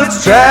know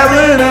it's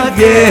traveling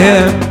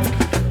again.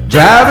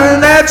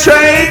 Driving that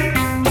train,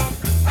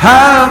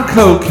 high on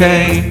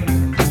cocaine.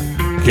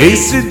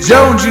 Casey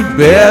Jones, you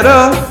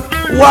better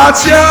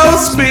watch your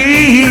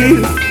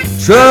speed.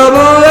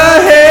 Trouble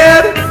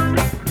ahead,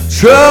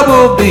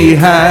 trouble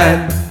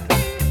behind.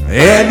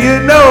 And you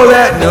know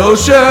that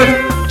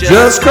notion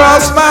just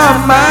crossed my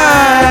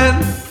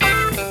mind.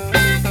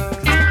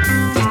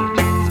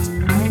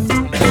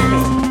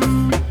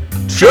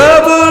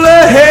 Trouble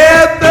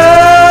ahead, the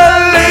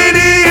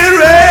lady in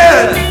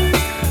red.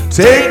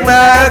 Take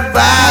my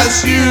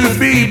advice, you'd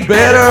be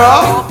better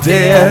off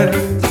dead.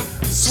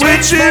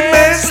 Switching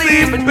and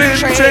sleeping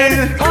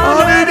train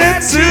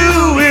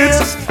 102,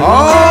 it's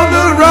on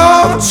the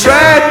wrong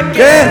track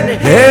and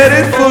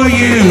headed for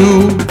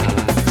you.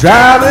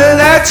 Driving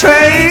that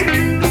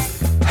train,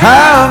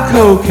 high on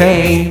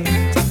cocaine.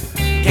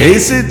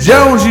 Casey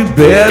Jones, you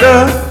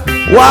better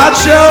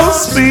watch your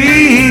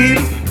speed.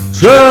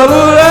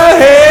 Trouble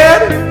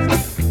ahead,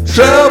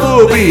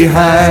 trouble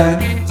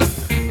behind.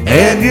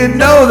 And you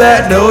know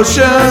that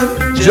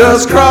notion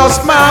just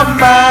crossed my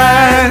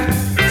mind.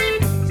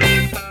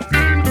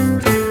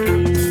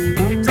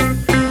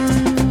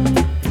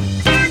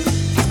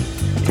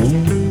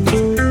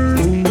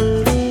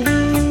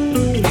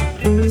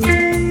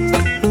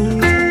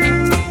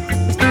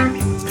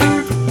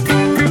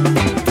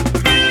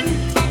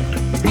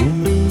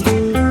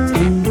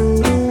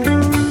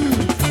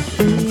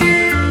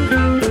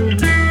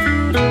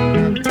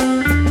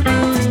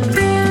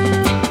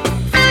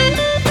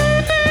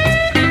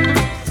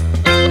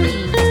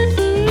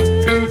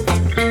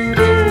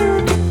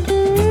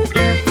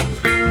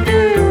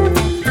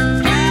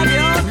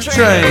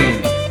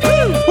 Train.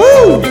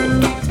 Woo!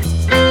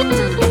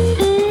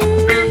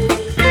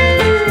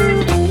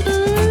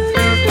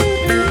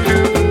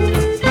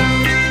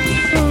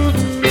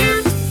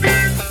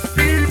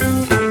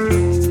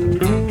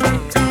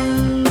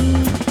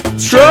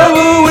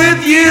 Trouble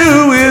with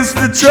you is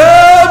the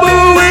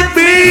trouble with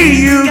me.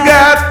 you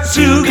got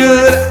two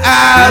good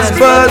eyes,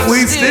 but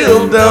we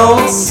still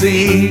don't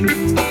see.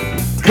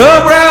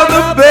 Come round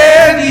the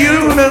bend,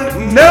 you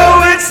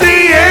know it's the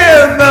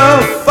end.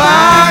 The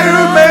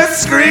fireman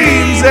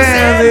screams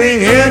and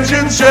the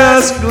engine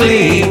just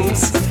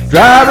gleams.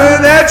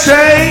 Driving that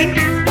train,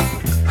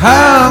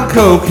 high on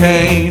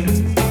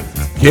cocaine.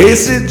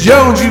 Casey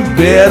Jones, you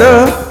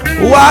better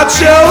watch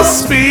your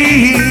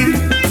speed.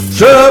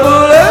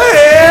 Trouble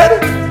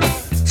ahead,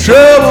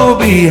 trouble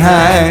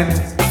behind.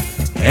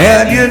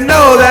 And you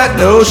know that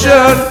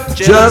notion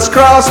just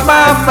crossed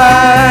my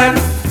mind.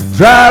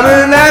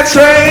 Driving that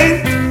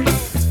train,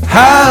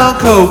 high on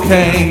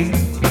cocaine.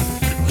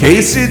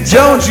 Casey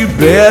Jones, you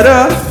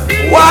better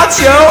watch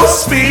your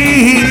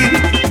speed.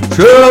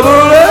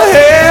 Trouble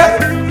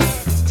ahead,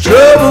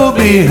 trouble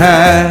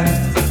behind.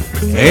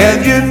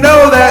 And you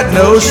know that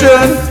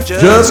notion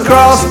just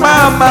crossed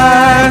my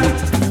mind.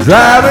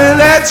 Driving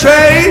that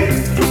train,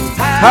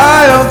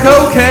 high on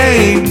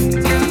cocaine.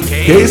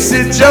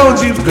 Casey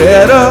Jones, you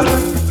better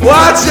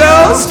watch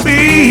your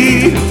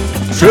speed.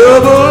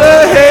 Trouble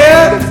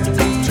ahead,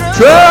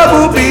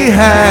 trouble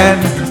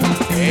behind.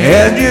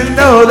 And you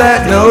know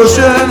that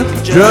notion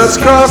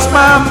just crossed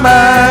my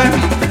mind.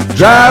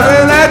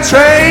 Driving that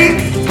train,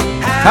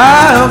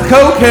 high on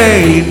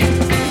cocaine.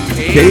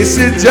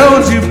 Casey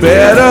Jones, you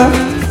better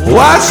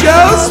watch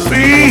your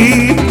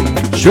speed.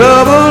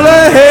 Trouble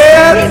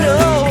ahead,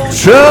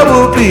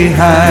 trouble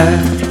behind.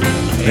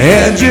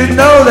 And you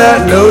know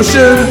that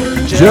notion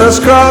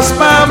just crossed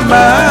my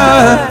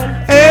mind.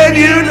 And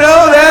you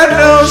know that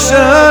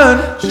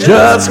notion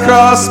just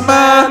crossed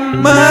my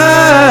mind.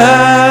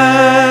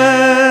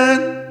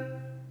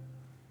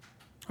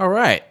 All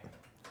right.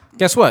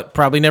 Guess what?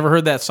 Probably never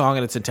heard that song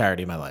in its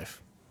entirety in my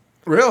life.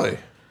 Really?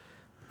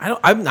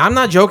 I'm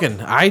not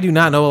joking. I do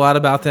not know a lot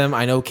about them.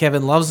 I know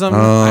Kevin loves them.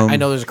 I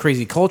know there's a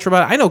crazy culture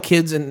about it. I know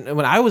kids, and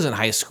when I was in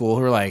high school,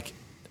 who were like,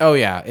 "Oh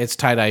yeah, it's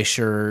tie-dye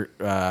shirt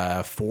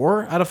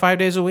 4 out of 5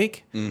 days a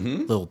week."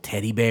 Mm-hmm. Little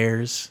teddy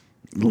bears.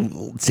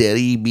 Little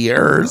teddy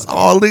bears.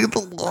 Oh, look at the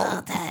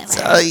little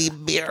teddy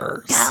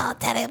bears. Oh,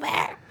 teddy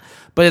bear.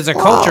 But it's a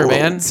culture,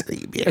 man.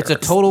 teddy bears. It's a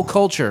total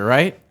culture,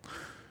 right?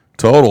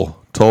 Total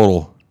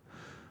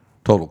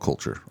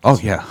culture. Oh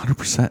yeah,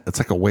 100%. It's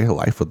like a way of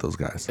life with those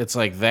guys. It's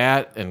like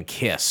that and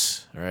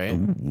Kiss, right?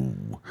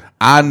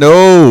 I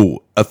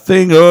know a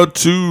thing or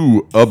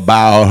two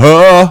about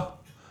her.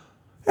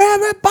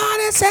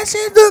 Everybody says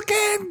she's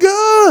looking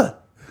good.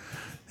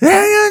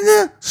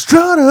 Yeah,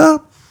 strut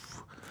up.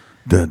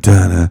 Dun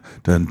dun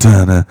dun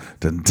dun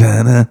dun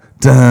dun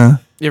dun.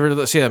 You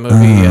ever see that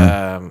movie,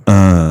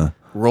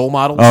 Role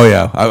Models? Oh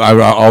yeah, I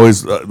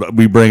always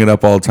we bring it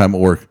up all the time at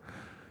work.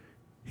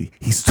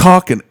 He's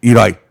talking. You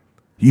like,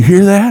 you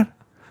hear that?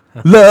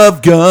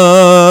 Love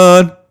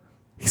gun.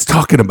 He's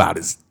talking about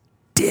his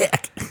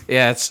dick.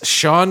 Yeah, it's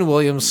Sean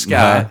William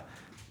Scott.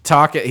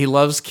 He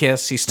loves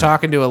Kiss. He's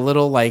talking to a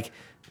little like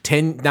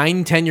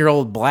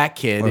 10-year-old black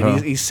kid,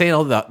 and he's saying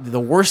all the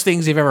worst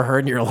things you've ever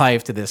heard in your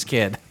life to this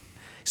kid.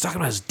 He's talking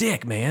about his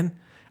dick, man.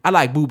 I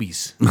like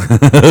boobies.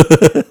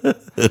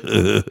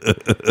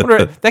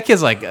 That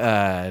kid's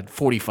like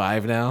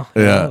 45 now.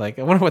 Yeah. Like,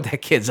 I wonder what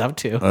that kid's up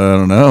to. I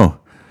don't know.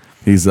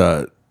 He's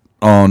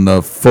on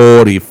the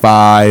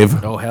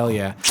 45. Oh, hell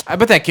yeah. I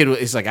bet that kid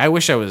is like, I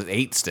wish I was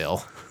 8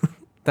 still.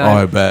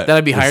 I bet. Then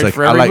I'd be It's hired like,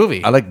 for every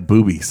movie. I like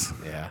boobies.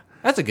 Yeah.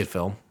 That's a good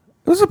film.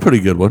 It was a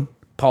pretty good one.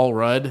 Paul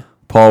Rudd,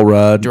 Paul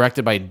Rudd.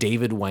 directed by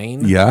David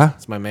Wayne. Yeah.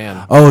 That's my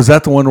man. Oh, is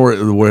that the one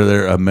where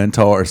they're a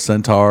mentor or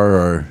centaur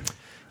or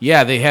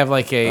Yeah, they have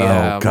like a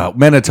God,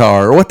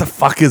 Minotaur or what the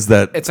fuck is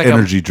that it's like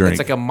energy drink? It's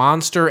like a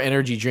Monster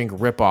energy drink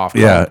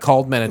ripoff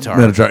called Minotaur.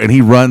 Minotaur, and he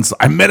runs.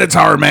 I'm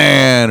Minotaur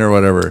Man or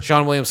whatever.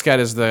 Sean William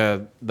Scott is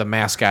the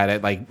mascot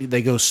at like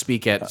they go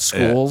speak at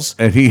schools.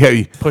 And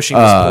he Pushing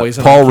this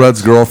poison Paul on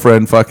Rudd's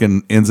girlfriend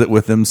fucking ends it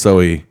with him, so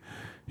he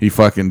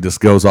fucking just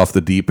goes off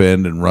the deep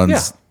end and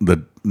runs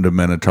the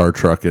Minotaur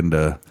truck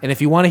into. And if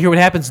you want to hear what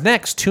happens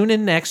next, tune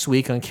in next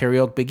week on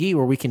Karaoke Big E,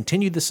 where we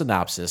continue the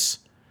synopsis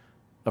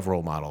of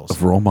Role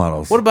Models. Role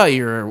Models. What about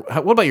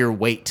your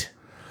weight?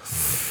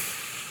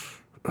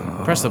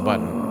 Press the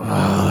button.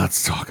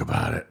 Let's talk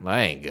about it. That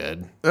ain't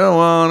good. I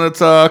want to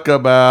talk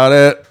about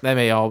it. That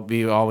may all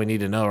be all we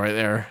need to know right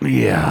there.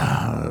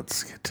 Yeah,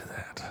 let's get to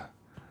that.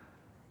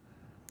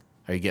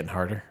 Are you getting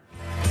harder?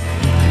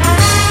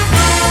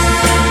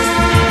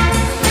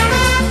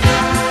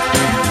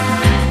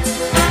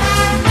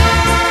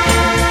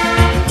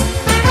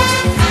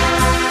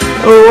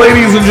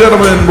 Ladies and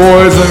gentlemen,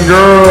 boys and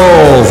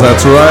girls,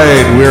 that's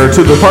right. We're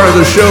to the part of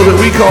the show that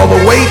we call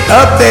the Weight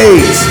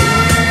Update.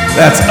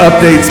 That's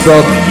update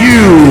spelled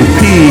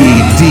U-P-D-E-I-G-H-T,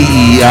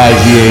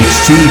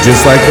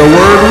 just like the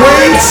word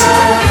weight.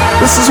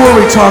 This is where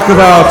we talk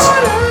about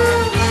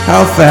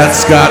how fat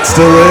Scott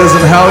still is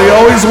and how he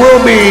always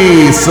will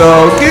be.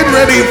 So get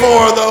ready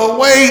for the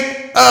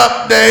Weight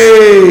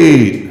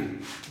Update.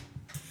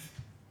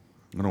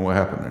 I don't know what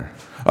happened there.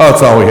 Oh,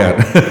 that's all we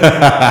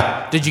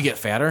had. Did you get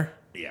fatter?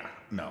 Yeah.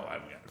 No, I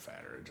haven't gotten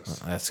fatter.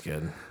 That's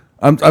good.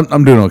 I'm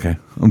doing okay.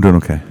 I'm doing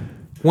okay.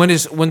 When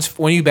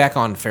are you back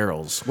on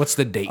Farrell's? What's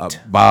the date?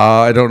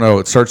 I don't know.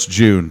 It starts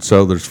June,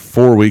 so there's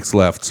 4 weeks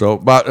left. So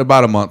about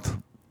a month.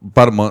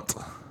 About a month.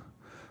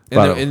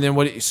 And then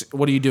what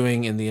are you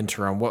doing in the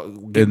interim?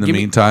 In the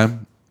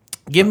meantime,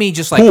 give me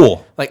just like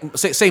Cool. like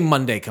say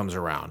Monday comes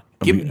around.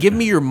 Give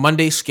me your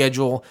Monday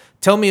schedule.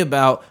 Tell me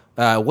about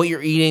what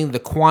you're eating, the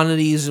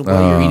quantities, and what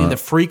you're eating, the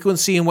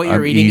frequency, and what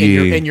you're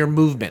eating, and your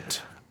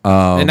movement.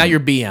 And not your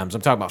BMs.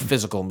 I'm talking about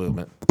physical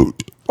movement.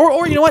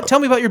 Or you know what? Tell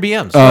me about your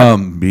BMs.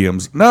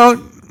 BMs.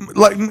 No,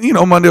 like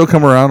Monday will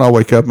come around. I'll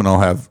wake up and I'll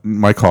have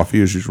my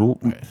coffee as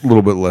usual. A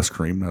little bit less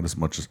cream, not as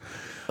much as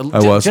I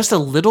was. Just a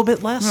little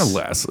bit less.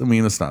 Less. I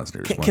mean, it's not as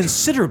near as much.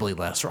 Considerably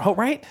less,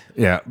 right?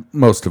 Yeah,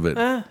 most of it.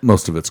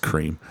 Most of it's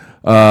cream.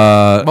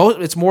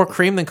 It's more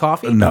cream than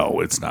coffee.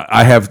 No, it's not.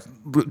 I have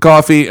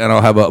coffee and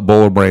I'll have a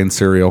bowl of bran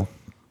cereal.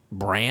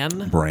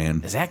 Bran.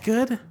 Is that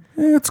good?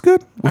 Yeah, it's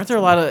good. Aren't there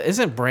a lot of?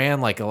 Isn't bran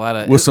like a lot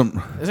of? With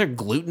some. Is there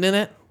gluten in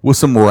it? With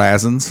some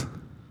raisins.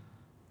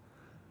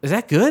 Is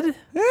that good? Yeah,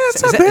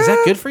 it's not Is bad.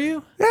 that good for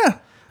you? Yeah.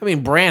 I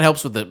mean, bran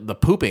helps with the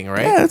pooping,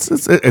 right? Yeah, it's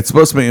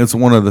supposed to be. It's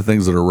one of the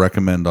things that are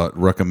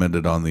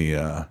recommended on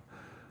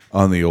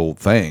the old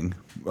thing.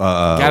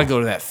 Got to go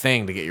to that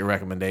thing to get your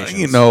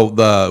recommendations.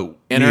 The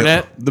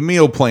Internet? the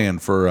meal plan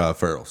for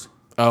Farrell's.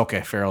 Oh,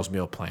 okay, Farrell's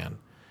meal plan.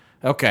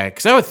 Okay,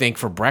 because I would think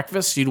for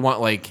breakfast you'd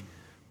want like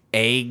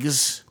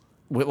eggs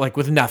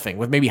with nothing,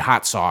 with maybe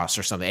hot sauce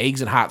or something.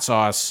 Eggs and hot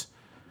sauce,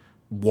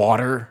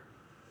 water,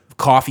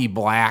 coffee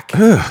black.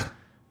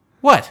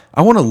 What?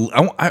 I want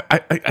to.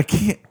 I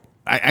can't.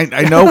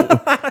 I know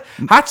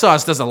Hot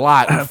sauce does a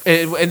lot,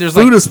 and there's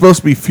food like is supposed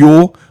to be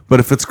fuel, but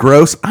if it's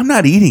gross, I'm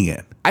not eating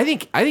it. I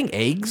think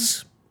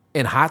eggs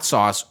and hot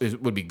sauce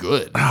would be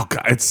good. Oh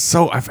God,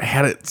 I've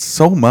had it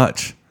so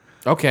much.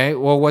 Okay,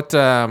 well, what?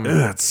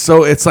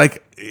 It's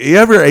like you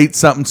ever ate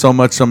something so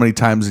many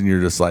times, and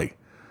you're just like,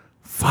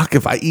 fuck,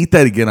 if I eat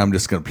that again, I'm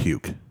just gonna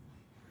puke.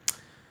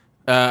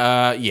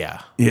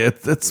 Yeah. Yeah,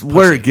 it's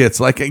where it gets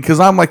like, because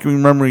I'm like,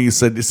 remember you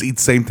said just eat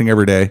the same thing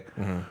every day?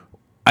 Mm-hmm.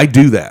 I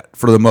do that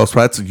for the most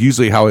part. That's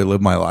usually how I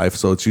live my life.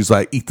 So it's usually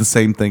I eat the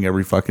same thing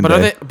every fucking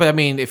day. But I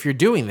mean, if you're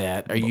doing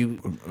that, are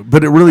you?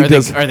 But it really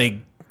does. Are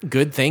they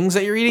good things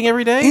that you're eating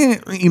every day?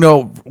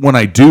 When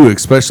I do,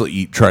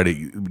 especially try to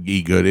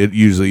eat good, it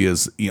usually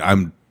is.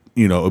 I'm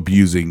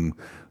abusing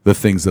the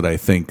things that I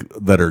think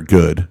that are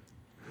good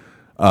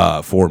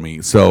for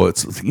me. So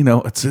it's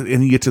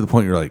and you get to the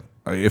point you're like,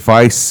 if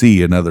I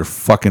see another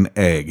fucking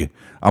egg,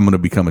 I'm gonna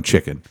become a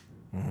chicken.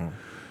 Mm-hmm.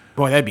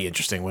 Boy, that'd be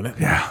interesting, wouldn't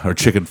it? Yeah, or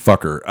chicken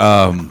fucker.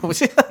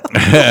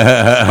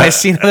 If I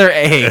see another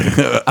egg,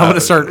 I'm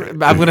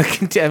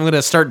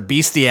gonna start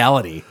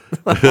bestiality.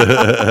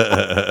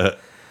 But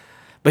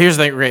here's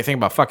the great thing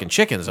about fucking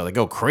chickens, though. They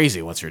go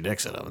crazy once your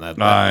dick's in them.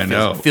 I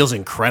know. Feels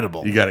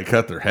incredible. You got to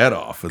cut their head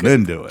off and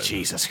then do it.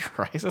 Jesus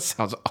Christ, that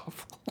sounds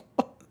awful.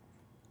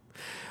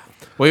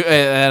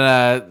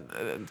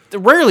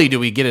 Rarely do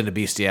we get into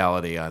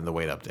bestiality on the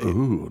Weight Update.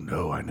 Ooh,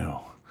 no, I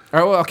know. All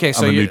right, well, okay,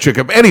 so I'm a you new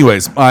chicken.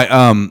 Anyways,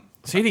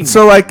 so eating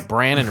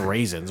bran and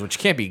raisins, which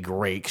can't be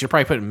great because you're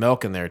probably putting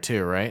milk in there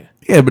too, right?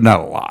 Yeah, but not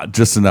a lot.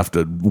 Just enough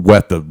to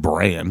wet the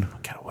bran.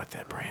 Gotta wet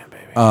that bran,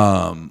 baby.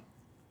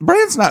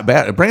 Bran's not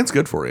bad. Bran's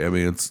good for you. I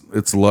mean,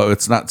 it's low.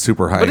 It's not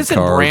super high. But isn't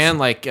carbs. bran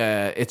like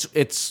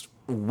it's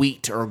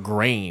wheat or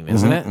grain,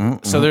 isn't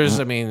it? So there's,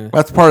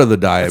 that's part of the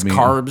diet.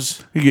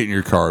 Carbs. You're getting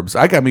your carbs.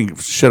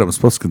 I'm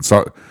supposed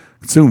to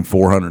consume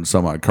 400 and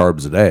some odd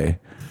carbs a day.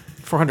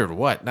 400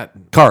 what? Not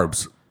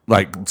carbs.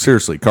 Like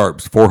seriously,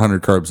 carbs.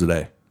 400 carbs a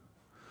day.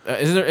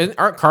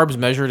 Aren't carbs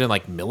measured in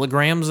like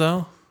milligrams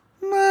though?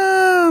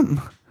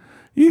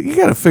 You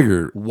got to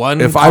figure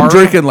one. If I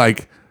drink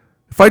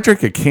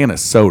a can of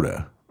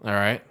soda, all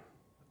right,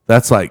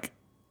 that's like,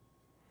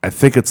 I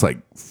think it's like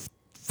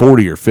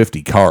 40 or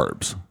 50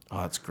 carbs.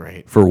 Oh, that's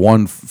great for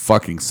one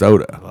fucking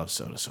soda. I love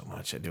soda so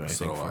much. I'd do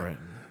anything for it.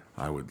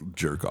 I would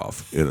jerk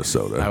off in a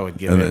soda. I would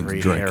give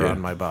every hair on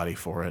my body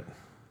for it.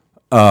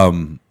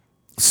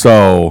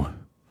 So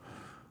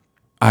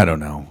I don't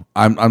know.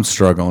 I'm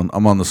struggling.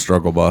 I'm on the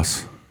struggle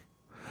bus.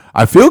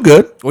 I feel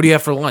good. What do you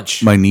have for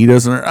lunch? My knee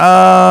doesn't hurt.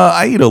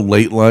 I eat a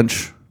late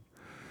lunch.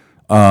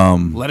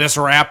 Lettuce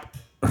wrap.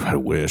 I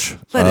wish.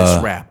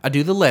 Lettuce wrap. I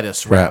do the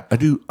lettuce wrap. I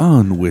do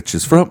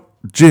unwitches from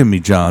Jimmy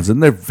John's,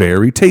 and they're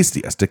very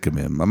tasty. I stick them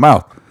in my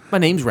mouth. My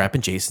name's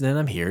Rappin' Jason, and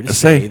I'm here to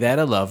say that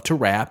I love to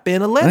wrap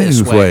in a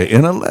lettuce way.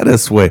 In a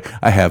lettuce way.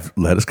 I have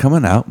lettuce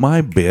coming out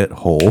my bit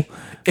hole.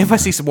 If I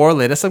see some more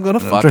lettuce, I'm going to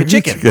fuck a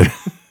chicken.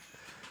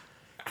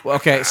 Well,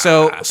 okay,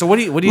 so what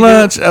do you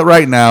lunch, do?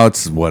 Right now,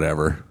 it's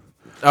whatever.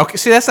 Okay,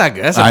 see, that's not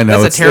good. That's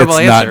it's a terrible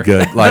answer. Not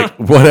good. Like,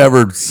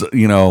 whatever,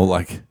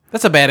 like.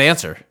 That's a bad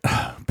answer.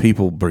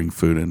 People bring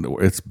food into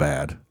it's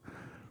bad.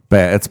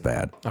 It's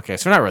bad. Okay,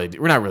 so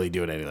we're not really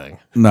doing anything.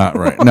 Not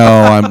right.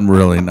 No, I'm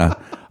really not.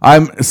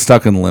 I'm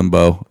stuck in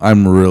limbo.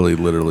 I'm really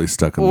literally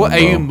stuck in limbo. Are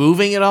you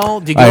moving at all?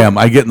 Do you I am.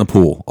 I get in the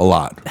pool a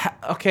lot.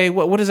 Okay,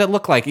 what does that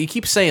look like? You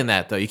keep saying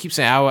that though. You keep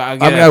saying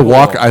I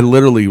walk. I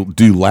literally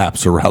do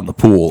laps around the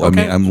pool.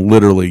 Okay. I mean, I'm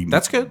literally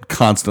That's good.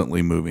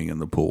 constantly moving in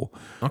the pool.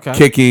 Okay.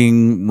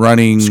 Kicking,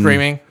 running,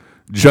 Screaming.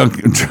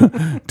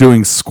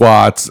 doing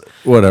squats,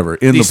 whatever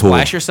in Do you the pool.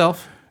 splash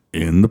yourself?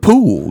 In the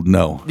pool?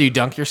 No. Do you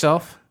dunk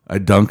yourself? I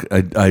dunk.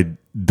 I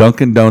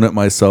dunk and donut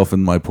myself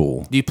in my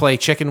pool. Do you play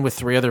chicken with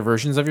 3 other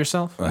versions of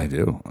yourself? I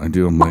do.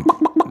 I'm like,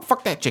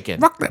 Fuck that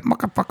chicken. fuck that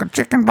motherfucking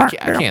chicken. Back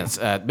I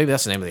can't. Maybe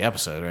that's the name of the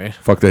episode, right?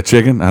 Fuck that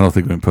chicken. I don't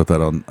think we can put that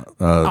on.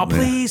 Oh,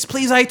 please,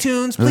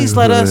 iTunes, please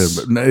let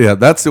us. Yeah,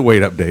 that's the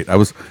weight update. I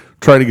was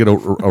trying to get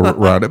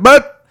around it,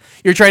 but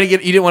You're trying to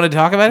get. You didn't want to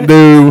talk about it.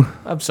 no,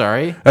 I'm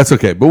sorry. that's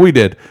okay. But we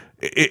did.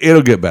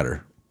 It'll get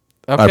better.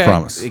 Okay. I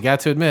promise. You got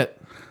to admit.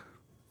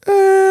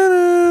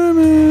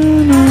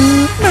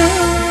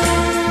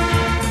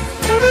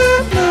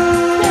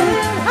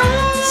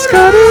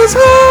 Scott is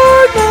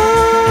hard now.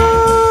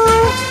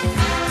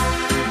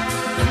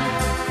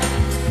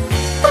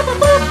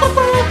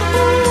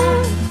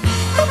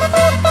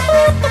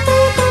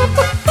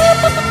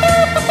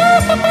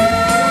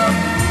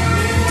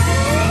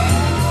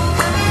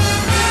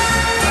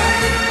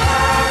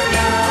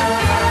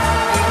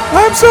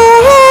 I'm so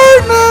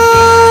hard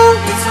now.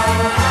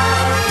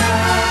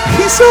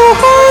 He's so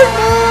hard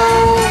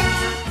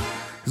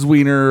now. His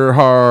wiener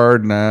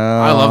hard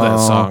now. I love that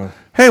song.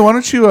 Hey, why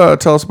don't you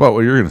tell us about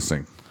what you're going to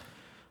sing?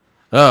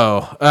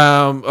 Oh,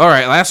 all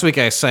right. Last week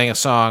I sang a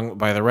song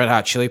by the Red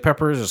Hot Chili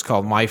Peppers. It's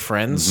called "My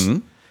Friends,"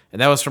 and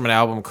that was from an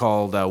album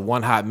called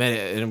 "One Hot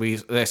Minute."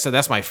 And I said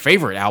that's my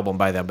favorite album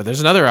by them. But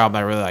there's another album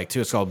I really like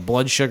too. It's called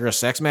 "Blood Sugar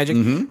Sex Magic."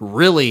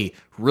 Really,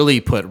 really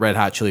put Red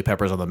Hot Chili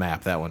Peppers on the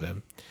map. That one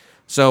did.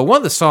 So one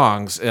of the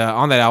songs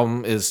on that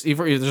album is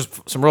there's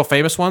some real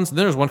famous ones. And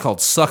then there's one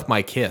called "Suck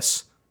My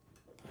Kiss."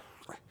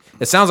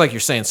 It sounds like you're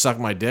saying "suck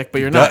my dick,"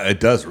 but you're not. It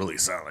does really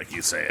sound like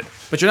you say it.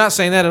 But you're not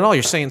saying that at all.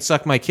 You're saying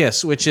 "suck my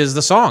kiss," which is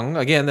the song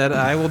again that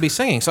I will be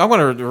singing. So I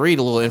want to read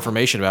a little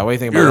information about. What do you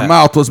think about Your that?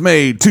 mouth was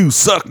made to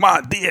suck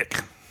my dick.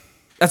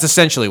 That's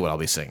essentially what I'll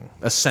be singing.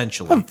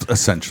 Essentially.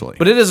 Essentially.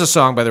 But it is a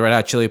song by the Red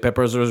Hot Chili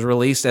Peppers. It was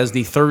released as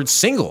the 3rd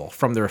single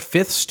from their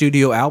 5th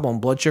studio album,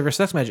 Blood Sugar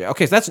Sex Magic.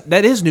 Okay, so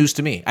that is news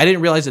to me. I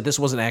didn't realize that this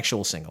was an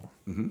actual single.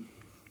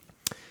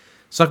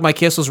 Suck My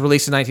Kiss was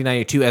released in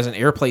 1992 as an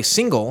airplay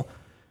single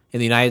in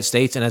the United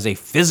States and as a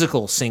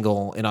physical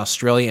single in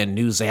Australia and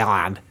New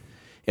Zealand.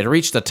 It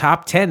reached the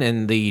top 10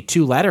 in the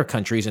 2 latter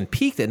countries and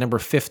peaked at number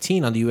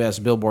 15 on the U.S.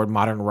 Billboard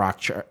Modern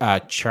Rock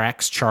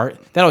Tracks chart.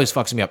 That always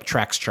fucks me up,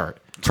 Tracks chart.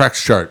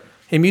 Tracks chart.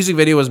 A music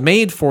video was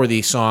made for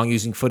the song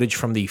using footage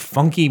from the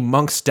Funky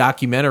Monks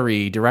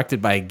documentary directed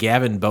by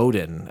Gavin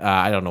Bowden.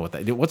 I don't know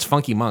what's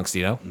Funky Monks, do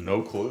you know?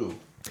 No clue.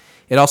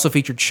 It also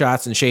featured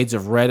shots and shades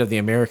of red of the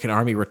American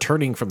Army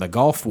returning from the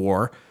Gulf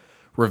War,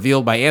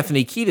 revealed by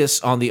Anthony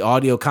Kiedis on the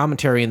audio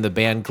commentary in the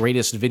band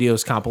Greatest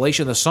Videos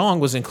compilation. The song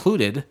was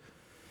included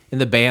in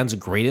the band's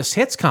Greatest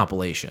Hits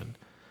compilation.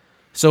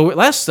 So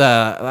last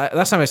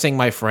time I sang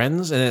 "My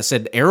Friends" and it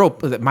said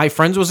 "My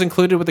Friends" was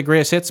included with the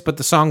Greatest Hits, but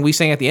the song we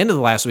sang at the end of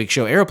the last week's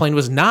show, "Aeroplane,"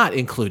 was not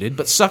included,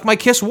 but "Suck My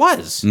Kiss"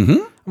 was.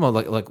 Mm-hmm. I'm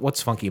like,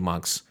 what's Funky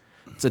Monks?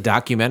 It's a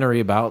documentary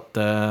about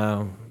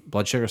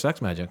Blood Sugar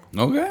Sex Magic.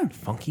 Okay.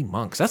 Funky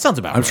Monks. That sounds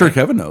about I'm right. sure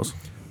Kevin knows.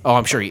 Oh,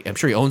 I'm sure he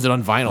owns it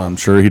on vinyl. I'm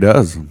sure he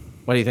does.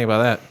 What do you think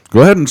about that?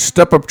 Go ahead and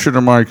step up to the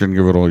mic and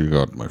give it all you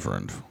got, my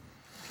friend.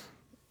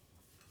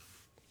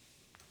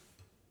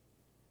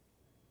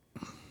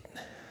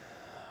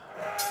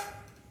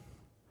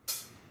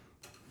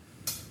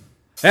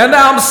 And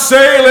I'm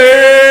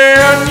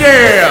sailing,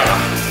 yeah.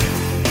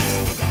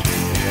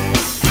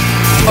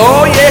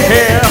 Oh,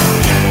 yeah.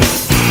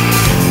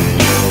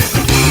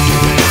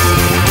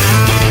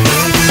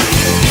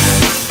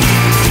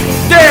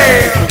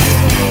 Yeah.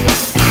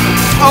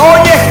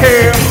 Oh,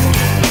 yeah.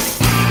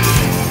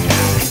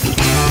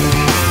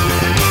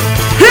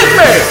 Hit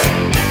me.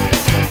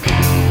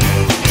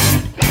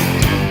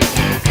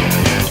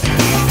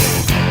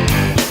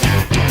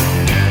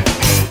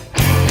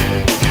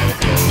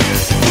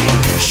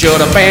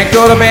 Should've been,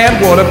 could've been,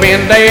 would've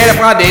been dead if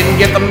I didn't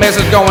get the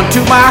message going to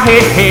my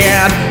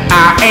head.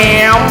 I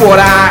am what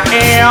I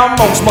am,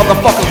 most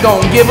motherfuckers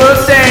don't give a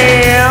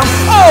damn.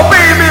 Oh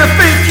baby,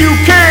 think you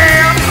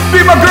can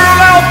be my girl,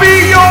 I'll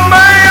be your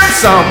man.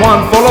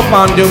 Someone full of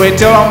fun, do it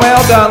till I'm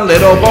well done.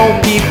 Little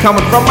bo peep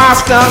coming from my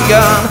stun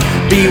gun.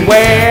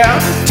 Beware,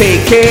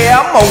 take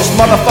care, most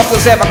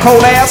motherfuckers have a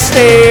cold ass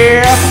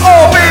stare.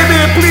 Oh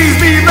baby, please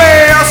be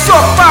there,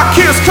 suck my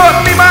kiss, cut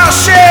me my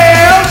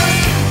share.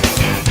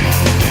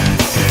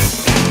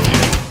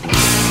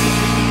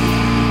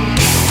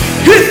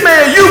 Hit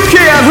me, you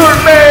can't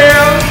hurt me.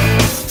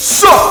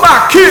 Suck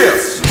my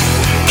kiss.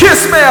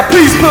 Kiss me,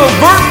 please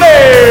pervert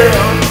me.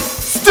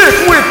 Stick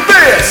with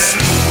this.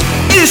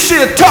 Is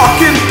she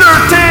talking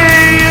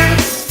dirty?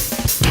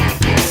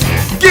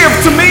 Give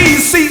to me,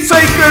 seat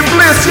sacred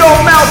bliss.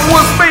 Your mouth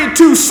was made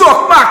to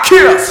suck my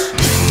kiss.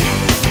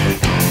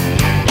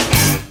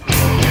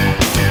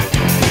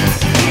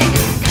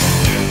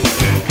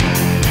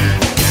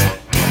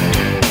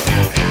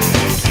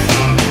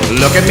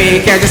 Look at me,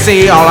 can't you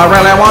see? All I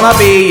really wanna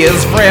be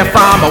is free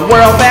from a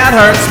world that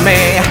hurts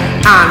me.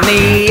 I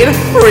need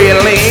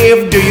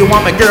relief. Do you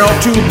want me, girl,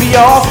 to be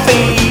your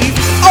thief?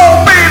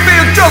 Oh,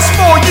 baby, just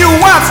for you,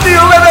 I'd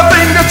steal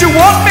anything that you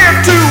want me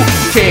to.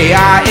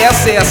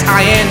 Kissing.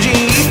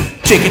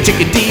 Chicky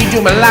D,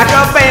 do me like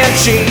a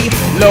banshee.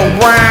 Low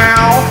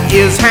brow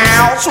is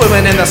how,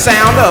 swimming in the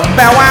sound of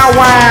bow wow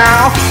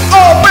wow.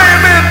 Oh,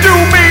 baby, do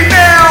me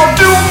now,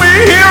 do me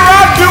here,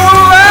 I do it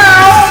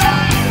loud.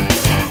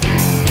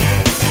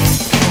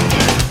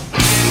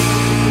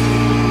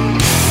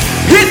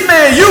 Hit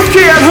me, you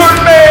can't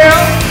hurt me.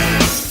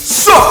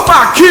 Suck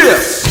my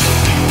kiss.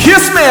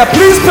 Kiss me,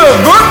 please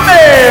pervert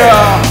me.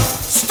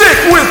 Stick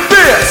with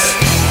this.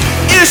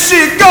 Is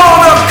she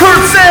gonna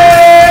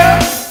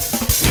curtsy?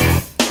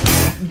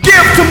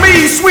 Give to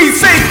me sweet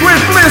sacred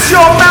bliss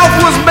your mouth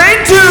was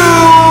made to.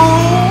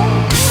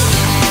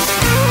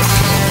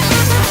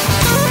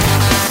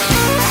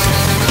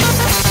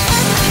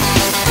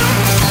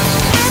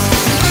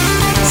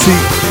 See,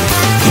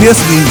 kiss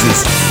means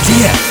it's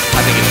dick.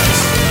 I think it does.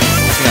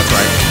 I think that's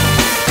right.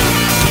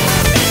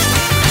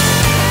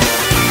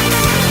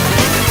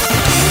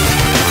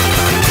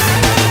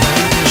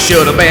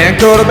 Should've been,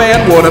 could've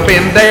been, would've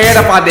been dead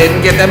if I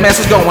didn't get that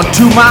message going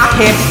to my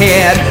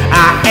head.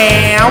 I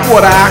am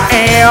what I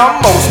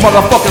am. Most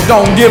motherfuckers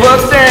don't give a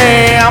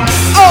damn.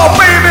 Oh,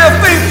 baby,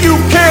 think you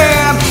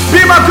can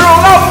be my girl?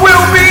 I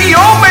will be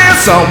your man.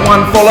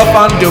 Someone full of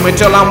fun, do me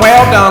till I'm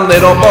well done.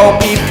 Little Bo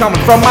Peep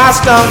coming from my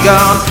stun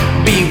gun.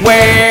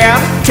 Beware,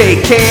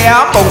 take care.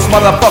 Most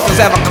motherfuckers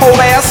have a cold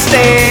ass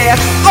stare.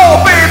 Oh,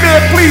 baby,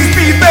 please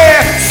be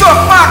there. Suck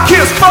my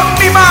kiss, fuck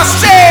me my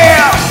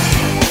share.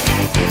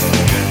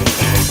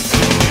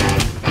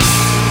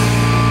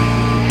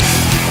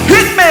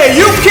 Hit me,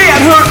 you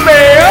can't hurt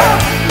me.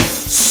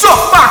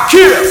 Suck my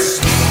kiss.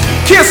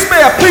 Kiss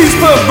me, please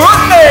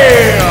pervert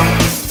me.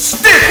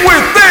 Stick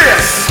with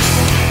this.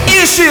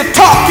 Is she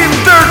talking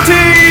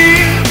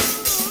dirty?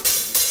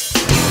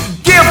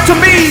 Give to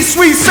me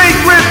sweet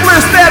sacred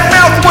bliss. That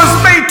mouth was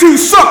made to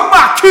suck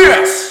my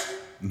kiss.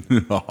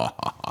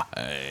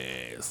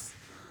 Nice.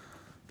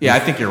 Yeah, I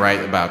think you're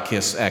right about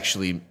Kiss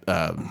actually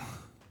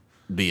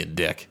being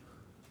dick.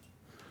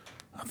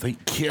 I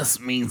think kiss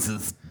means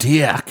it's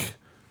dick.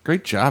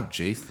 Great job,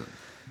 Jason.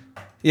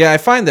 Yeah, I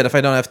find that if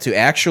I don't have to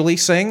actually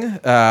sing,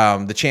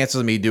 the chances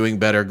of me doing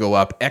better go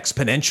up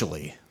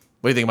exponentially.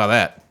 What do you think about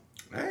that?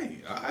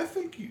 Hey, I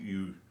think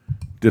you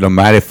did a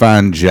mighty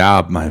fine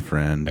job, my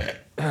friend.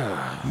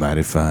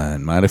 Mighty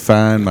fine, mighty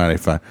fine, mighty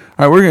fine.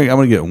 All right, I'm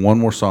gonna get one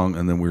more song,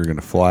 and then we're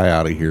gonna fly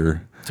out of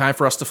here. Time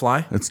for us to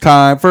fly? It's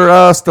time for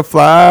us to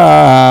fly.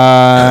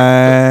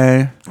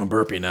 I'm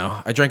burpy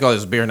now. I drank all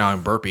this beer, now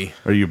I'm burpy.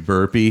 Are you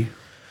burpy?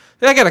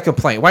 I got a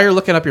complaint. While you're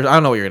looking up your, I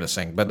don't know what you're going to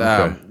sing, but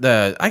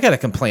Okay. I got a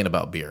complaint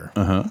about beer.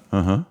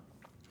 So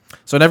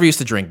I never used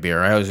to drink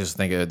beer. I always just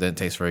think it didn't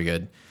taste very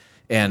good.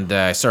 And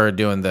I started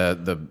doing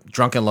the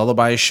Drunken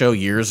Lullabies show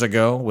years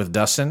ago with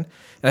Dustin.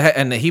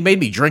 And he made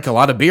me drink a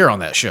lot of beer on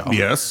that show.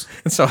 Yes.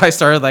 And so I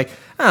started like,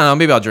 I don't know,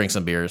 maybe I'll drink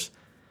some beers.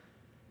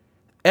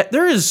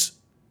 There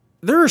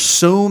are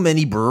so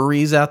many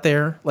breweries out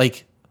there.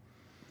 Like,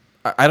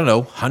 I don't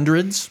know,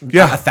 hundreds?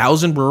 Yeah.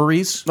 1,000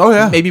 breweries? Oh,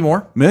 yeah. Maybe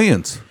more?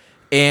 Millions.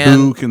 And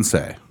Who can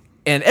say?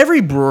 And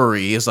every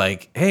brewery is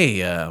like, hey,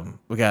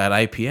 we got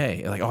an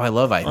IPA. Like, oh, I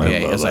love IPA. I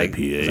love it's like,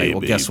 IPA, it's like, well,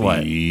 guess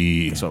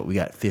baby. what? So we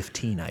got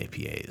 15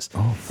 IPAs.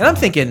 And I'm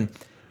thinking,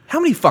 how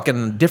many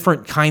fucking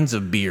different kinds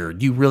of beer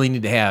do you really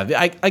need to have?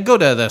 I go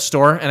to the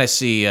store and I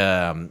see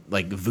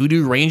like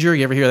Voodoo Ranger.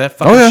 You ever hear that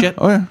fucking shit?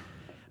 Oh, yeah.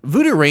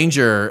 Voodoo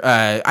Ranger,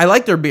 I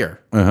like their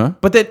beer.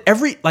 But then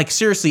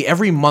seriously,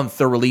 every month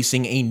they're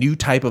releasing a new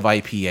type of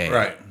IPA.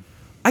 Right.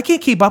 I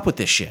can't keep up with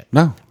this shit.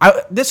 No.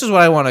 This is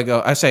what I want to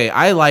go. I say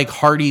I like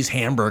Hardee's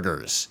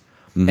hamburgers.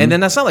 And then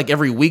that's not like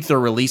every week they're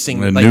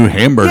releasing A like, new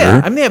hamburger.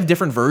 Yeah, I mean they have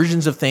different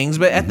versions of things,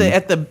 but at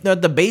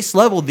the base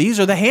level, these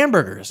are the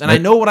hamburgers, and I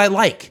know what I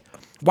like.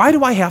 Why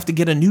do I have to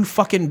get a new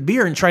fucking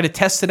beer and try to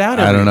test it out?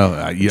 I don't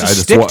know.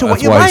 Just stick to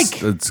what you like.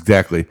 That's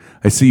exactly.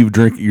 I see you're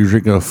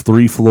drinking a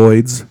 3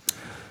 Floyds.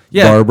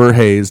 Yeah. Barber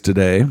Haze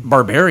today.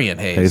 Barbarian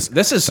Haze.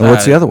 This is And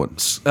what's the other one?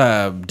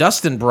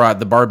 Dustin brought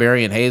the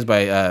Barbarian Haze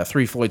by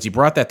 3 Floyds. He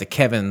brought that to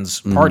Kevin's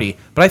party,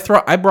 but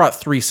I brought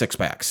 3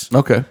 6-packs.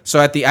 Okay. So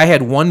I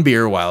had 1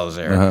 beer while I was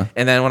there,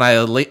 and then when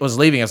I was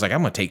leaving, I was like,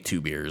 I'm gonna take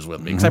 2 beers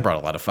with me because I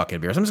brought a lot of fucking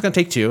beers. I'm just gonna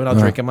take 2 and I'll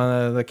drink them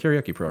on the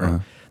karaoke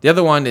program. The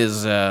other one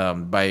is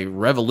by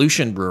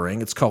Revolution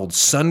Brewing. It's called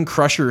Sun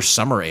Crusher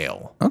Summer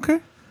Ale.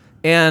 Okay.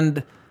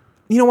 And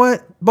you know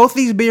what? Both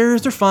these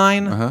beers, they're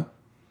fine.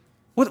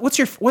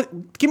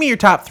 Give me your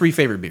top 3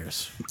 favorite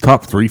beers.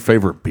 Top 3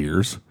 favorite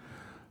beers.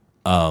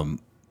 What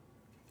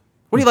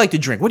do you like to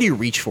drink? What do you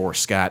reach for,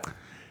 Scott?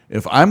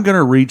 If I'm going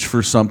to reach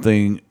for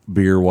something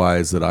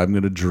beer-wise that I'm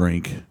going to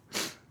drink,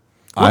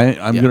 I'm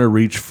going to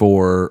reach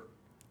for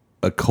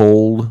a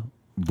cold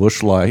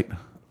Busch Light.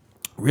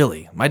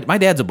 Really? My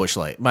dad's a Busch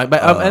Light.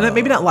 And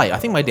maybe not light. I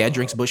think my dad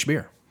drinks Busch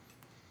beer.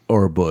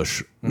 Or a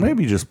Busch.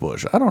 Maybe just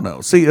Busch. I don't know.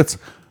 See, it's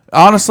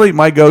Honestly,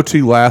 my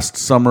go-to last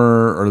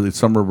summer or the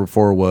summer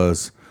before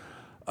was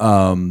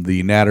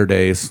the Natter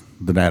Days.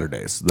 The Natter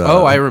Days.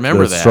 I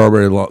remember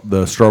that.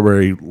 The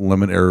strawberry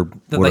lemon or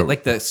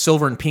like the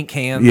silver and pink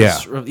cans. Yeah.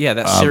 Yeah,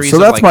 that series. So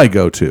of that's like, my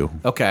go-to.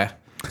 Okay.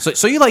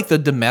 So you like the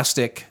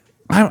domestic.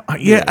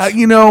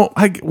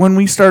 When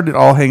we started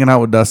all hanging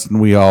out with Dustin,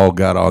 we all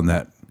got on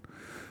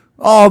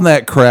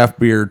that craft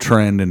beer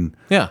trend, and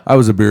Yeah. I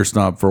was a beer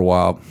snob for a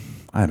while.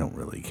 I don't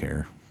really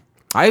care.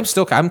 I'm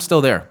still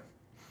there.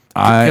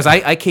 Because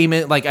I came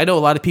in, like, I know a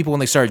lot of people when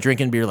they start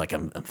drinking beer, like,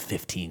 I'm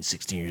 15,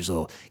 16 years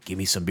old, give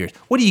me some beers.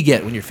 What do you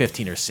get when you're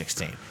 15 or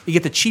 16? You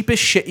get the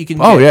cheapest shit you can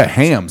get. Oh, yeah,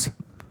 hams.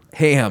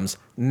 Hams,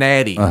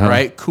 Natty,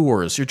 right?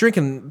 Coors. You're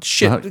drinking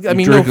shit. I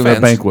mean, drinking no offense.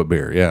 a banquet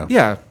beer, yeah.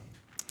 Yeah.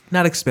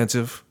 Not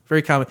expensive.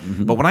 Very common.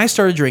 But when I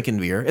started drinking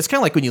beer, it's kind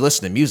of like when you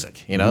listen to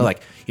music, you know?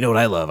 Like, you know what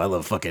I love? I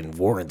love fucking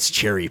Warren's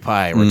Cherry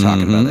Pie. We were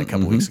talking about that a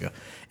couple weeks ago.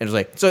 And it was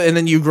like, and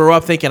then you grow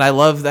up thinking,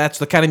 that's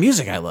the kind of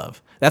music I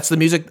love. That's the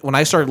music. When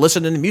I started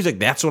listening to music,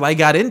 that's what I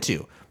got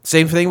into.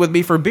 Same thing with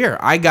me for beer.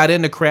 I got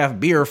into craft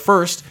beer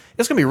first.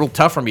 It's going to be real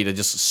tough for me to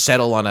just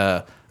settle on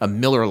a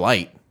Miller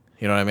Lite.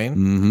 You know what I mean?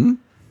 Mm-hmm.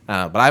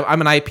 But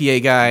I'm an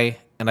IPA guy,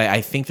 and I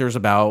think there's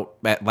about,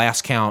 at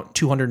last count,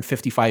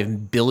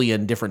 255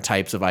 billion different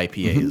types of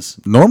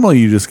IPAs. Normally,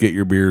 you just get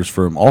your beers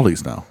from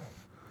Aldi's now.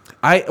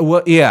 I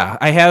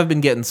have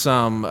been getting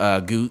some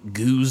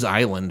Goose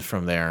Island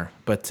from there,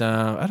 but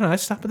I don't know. I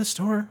stopped at the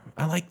store.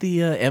 I like the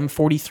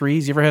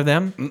M43s. You ever have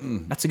them?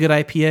 Mm-mm. That's a good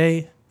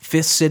IPA.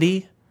 Fist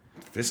City.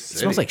 It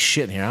smells like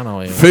shit in here. I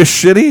don't know.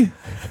 Fish City?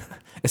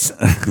 It's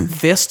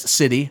Fist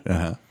City.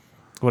 Uh-huh.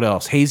 What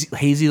else?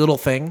 Hazy Little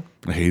Thing.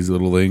 A hazy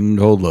little thing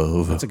called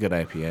love. That's a good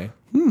IPA.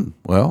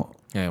 Well,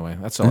 anyway,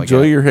 that's all enjoy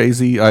I got. your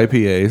hazy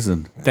IPAs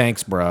and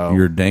thanks, bro.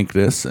 your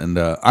dankness. And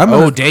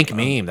dank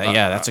meme.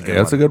 That's a good one.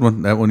 That's a good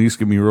one. That one used to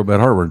give me real bad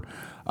heartburn.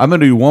 I'm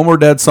gonna do one more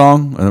Dead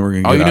song, and then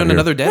we're gonna. Oh, get you're out doing here.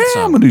 another Dead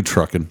song? I'm gonna do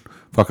Truckin'.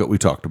 Fuck it, we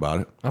talked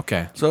about it.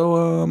 Okay. So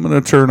I'm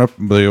gonna turn up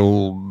the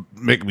old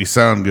make me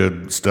sound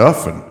good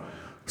stuff and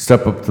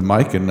step up to the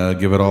mic and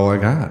give it all I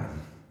got.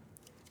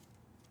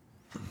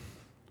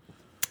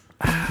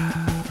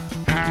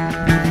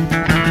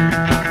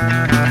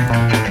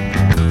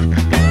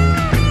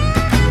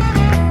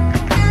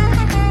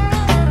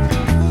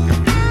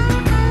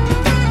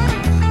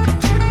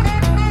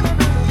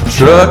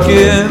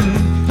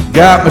 Trucking,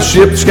 got my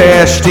ships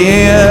cashed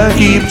in,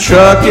 keep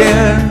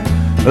trucking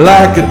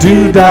like a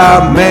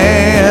doodah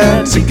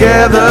man.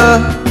 Together,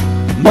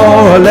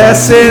 more or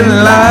less in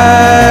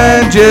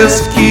line,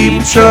 just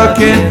keep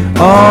trucking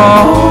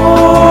on.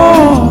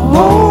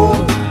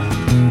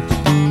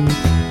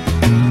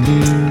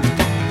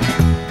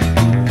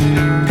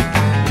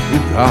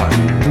 God.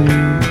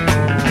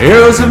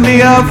 Arrows of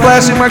neon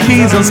flashing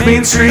marquees on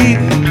Main Street.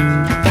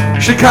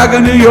 Chicago,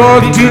 New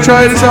York,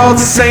 Detroit, it's all the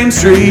same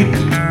street.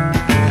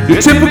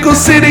 Your typical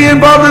city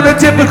involved in a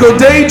typical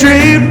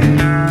daydream.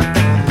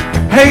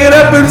 Hang it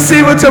up and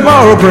see what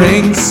tomorrow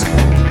brings.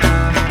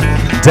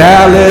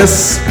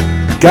 Dallas,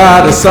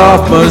 got a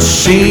soft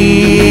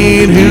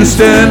machine.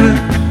 Houston,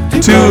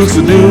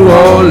 to New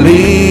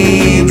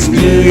Orleans.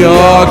 New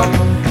York,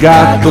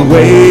 got the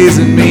ways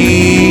and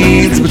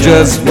means, but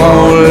just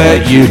won't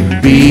let you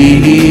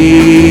be.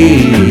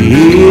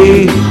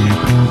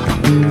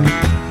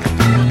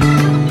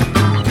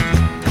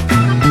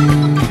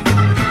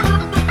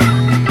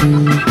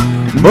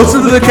 Most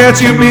of the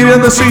cats you meet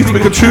in the streets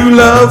make a true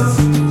love.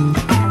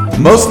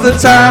 Most of the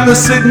time they're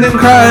sitting and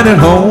crying at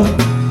home.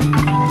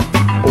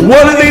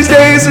 One of these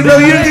days I know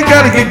you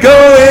gotta get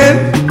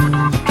going.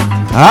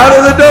 Out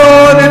of the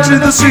door and into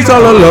the streets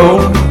all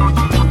alone.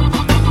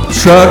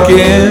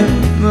 Trucking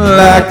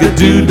like a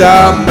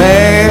doodah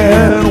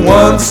man.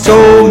 Once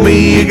told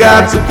me you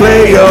got to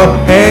play your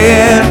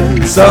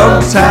hand.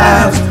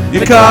 Sometimes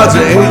your cards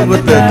are 8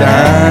 with a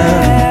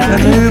dime.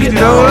 And if you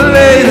don't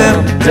lay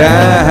them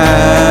down.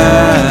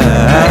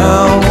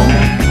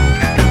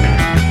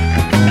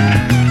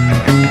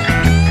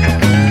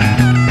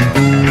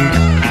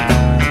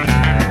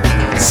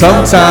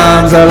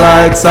 Sometimes the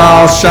lights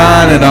all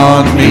shining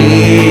on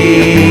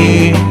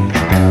me.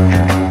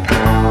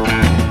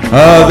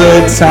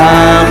 Other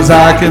times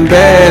I can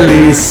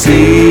barely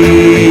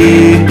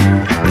see.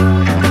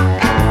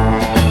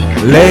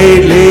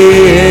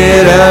 Lately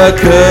it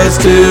occurs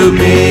to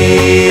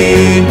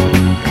me,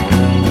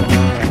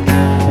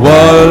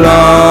 what a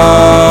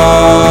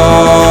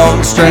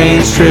long,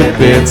 strange trip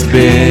it's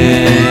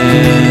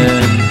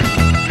been.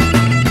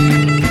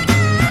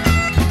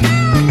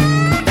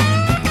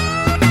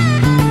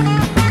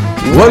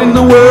 What in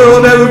the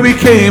world ever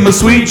became of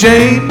Sweet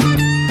Jane?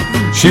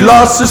 She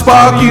lost her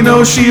spark, you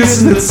know she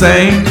is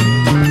insane.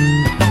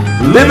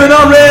 Living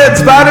on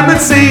reds, vitamin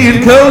C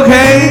and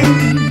cocaine.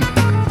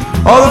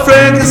 All the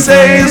friend can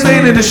say is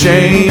ain't it a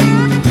shame.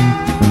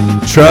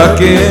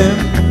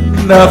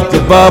 Trucking up to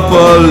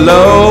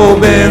Buffalo,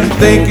 been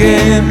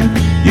thinking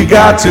you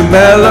got to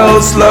mellow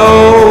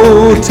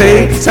slow.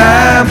 Take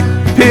time,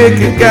 pick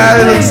a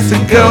guidance to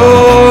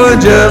go,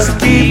 and just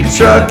keep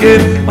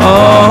trucking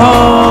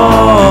on.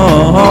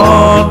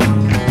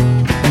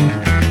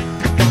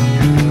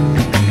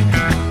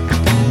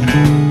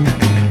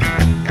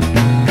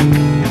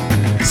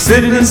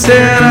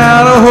 staring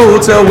out a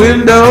hotel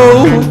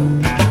window.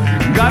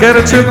 Got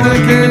a triple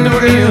again.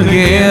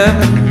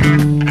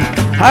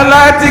 I'd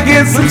like to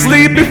get some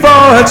sleep before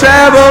I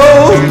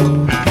travel,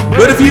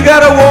 but if you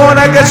got a warrant,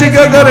 I guess you're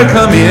gonna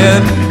come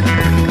in.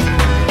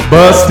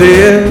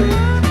 Busted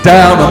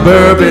down on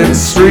Bourbon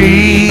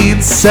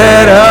Street,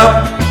 set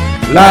up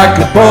like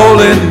a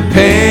bowling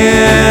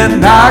pin.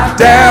 Knocked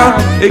down,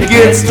 it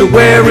gets to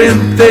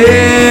wearing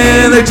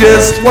thin. They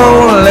just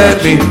won't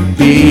let me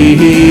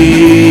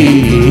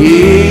be.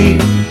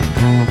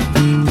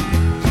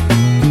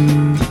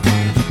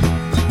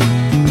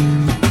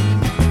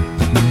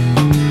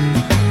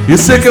 You're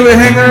sick of it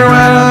hanging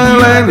around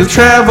like to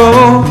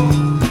travel.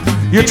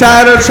 You're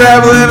tired of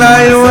traveling,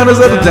 now you want to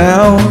settle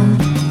down.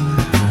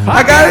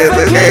 I got it,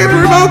 they can't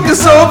revoke your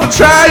soul for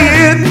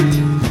trying.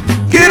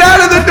 Get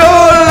out of the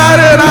door, light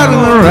it out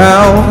and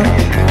around.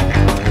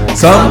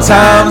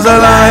 Sometimes I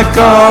like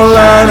all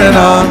lighting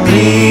on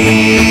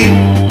me.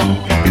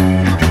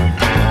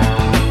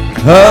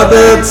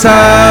 Other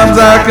times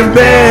I can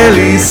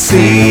barely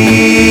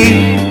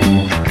see.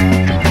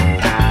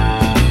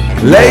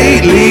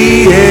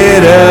 Lately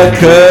it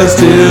occurs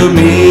to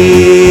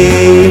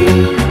me,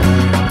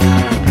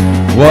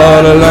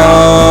 what a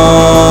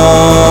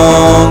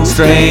long,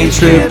 strange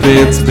trip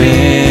it's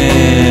been.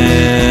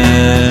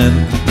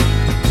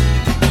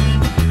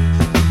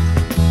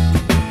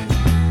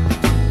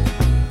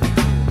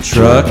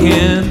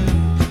 Trucking,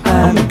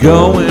 I'm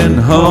going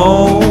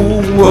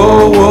home.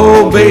 Whoa,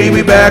 whoa,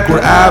 baby, back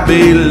where I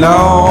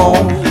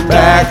belong.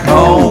 Back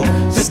home,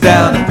 sit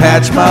down and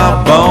patch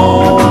my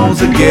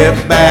bones and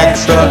get back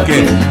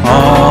trucking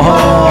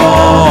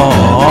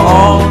on.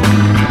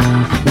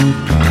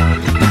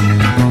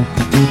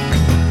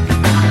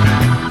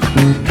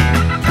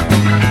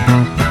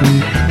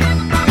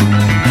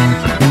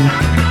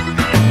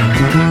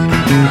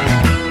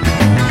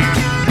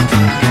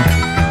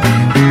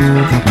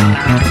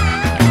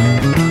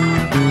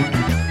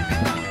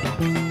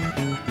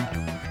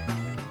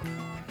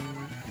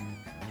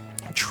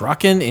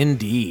 Truckin'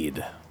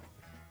 indeed.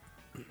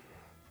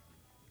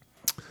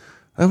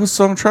 That was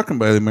Song Truckin'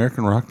 by the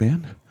American rock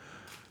band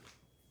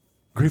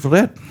Grateful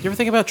Dead. You ever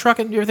think about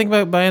trucking? You ever think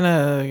about buying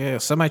a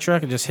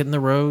semi-truck and just hitting the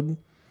road,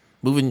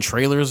 moving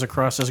trailers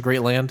across this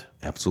great land?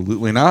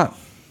 Absolutely not.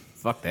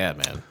 Fuck that,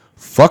 man.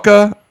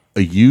 Fucka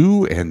a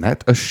you and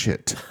that a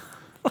shit.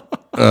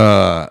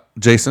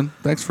 Jason,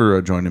 thanks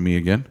for joining me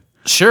again.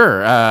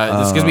 Sure.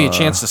 This gives me a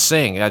chance to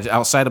sing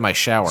outside of my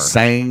shower.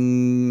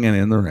 Singing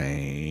in the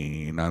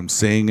rain. I'm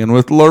singing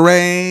with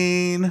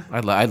Lorraine.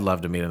 I'd love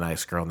to meet a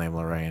nice girl named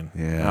Lorraine.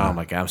 Yeah. Oh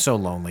my god, I'm so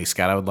lonely,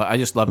 Scott. I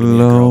just love to meet a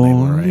girl named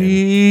Lorraine.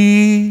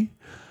 Lonely,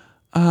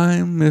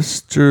 I'm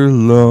Mr.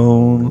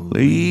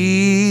 Lonely.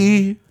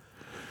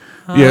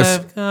 Yes.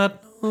 I've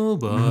got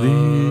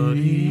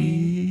nobody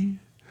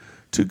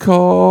to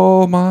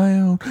call my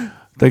own.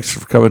 Thanks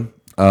for coming.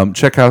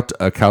 Check out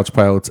Couch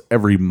Pilots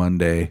every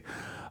Monday.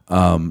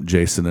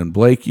 Jason and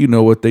Blake, you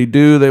know what they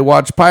do. They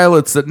watch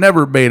pilots that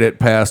never made it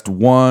past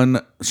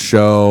one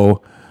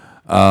show.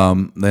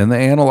 Then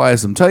they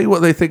analyze them, tell you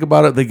what they think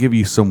about it. They give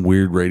you some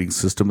weird rating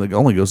system that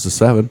only goes to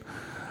 7.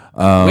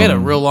 We had a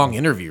real long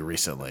interview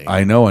recently.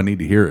 I know. I need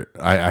to hear it.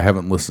 I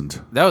haven't listened.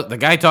 The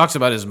guy talks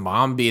about his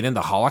mom being in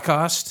the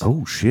Holocaust.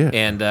 Oh, shit.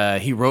 And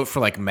he wrote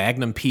for like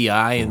Magnum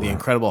P.I. and The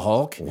Incredible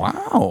Hulk.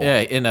 Wow. Yeah,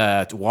 in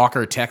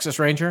Walker, Texas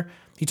Ranger.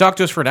 He talked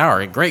to us for an hour.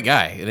 A great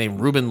guy named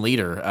Ruben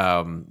Leader.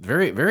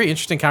 Very, very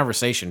interesting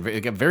conversation.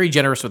 Very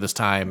generous with his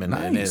time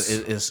and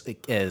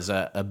his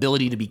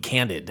ability to be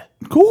candid.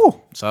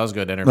 Cool. So that was a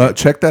good interview.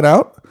 Check that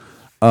out.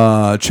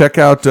 Check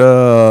out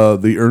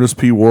the Ernest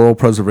P. Worrell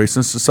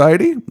Preservation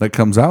Society that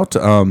comes out.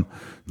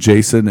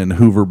 Jason and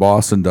Hoover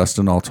Boss and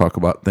Dustin all talk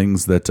about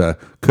things that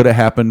could have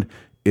happened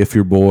if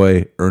your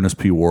boy Ernest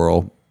P.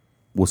 Worrell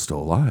was still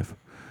alive.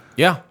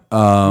 Yeah.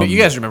 You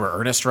guys remember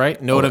Ernest,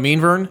 right? Know what I mean,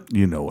 Vern?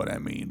 You know what I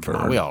mean,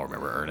 Vern. We all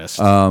remember Ernest.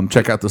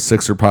 Check out the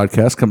Sixer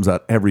podcast. Comes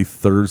out every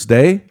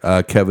Thursday.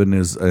 Kevin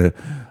has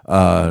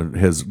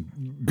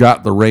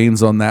got the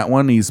reins on that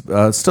one. He's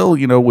still,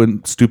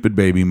 in stupid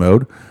baby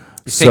mode.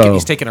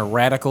 He's taking a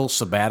radical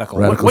sabbatical.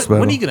 When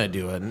are you going to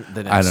do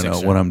the next I don't know.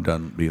 Sixer? When I'm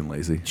done being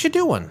lazy. You should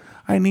do one.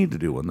 I need to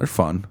do one. They're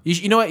fun.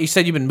 You know what? You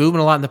said you've been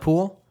moving a lot in the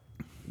pool?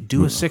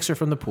 Do a Sixer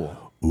from the pool.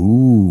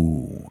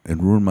 Ooh,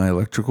 and ruin my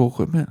electrical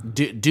equipment?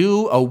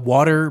 Do a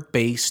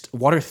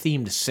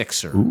water-themed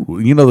Sixer.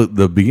 Ooh,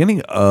 the beginning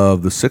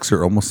of the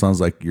Sixer almost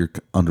sounds like you're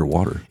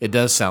underwater. It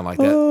does sound like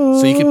that.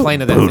 So you can play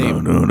into that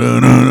theme.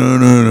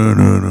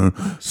 No.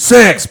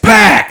 Six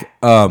pack!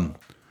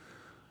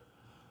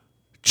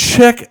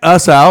 Check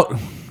us out.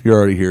 You're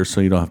already here,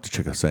 so you don't have to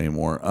check us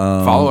anymore.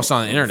 Follow us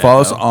on the internet.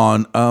 Follow us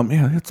on,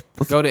 let's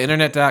go to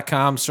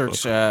internet.com,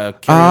 search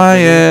I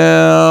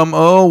am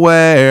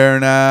aware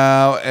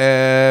now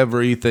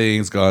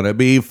everything's gonna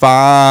be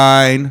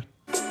fine.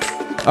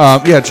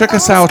 Check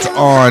us out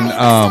on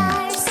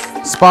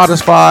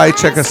Spotify.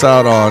 Check us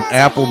out on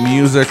Apple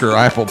Music or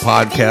Apple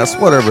Podcasts,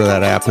 whatever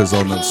that app is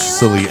on those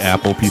silly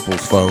Apple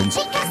people's phones.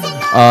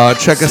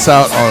 Check us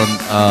out on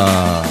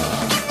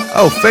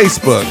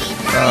Facebook.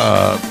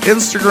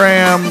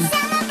 Instagram.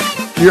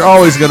 You're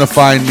always going to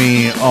find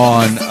me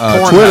on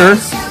Twitter.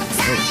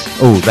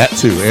 Oh, that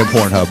too, and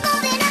Pornhub.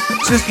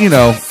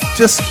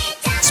 Just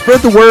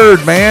spread the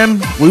word,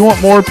 man. We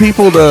want more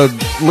people to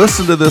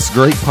listen to this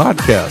great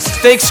podcast.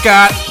 Thanks,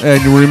 Scott.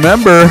 And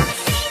remember,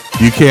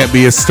 you can't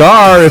be a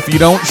star if you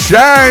don't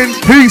shine.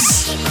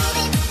 Peace.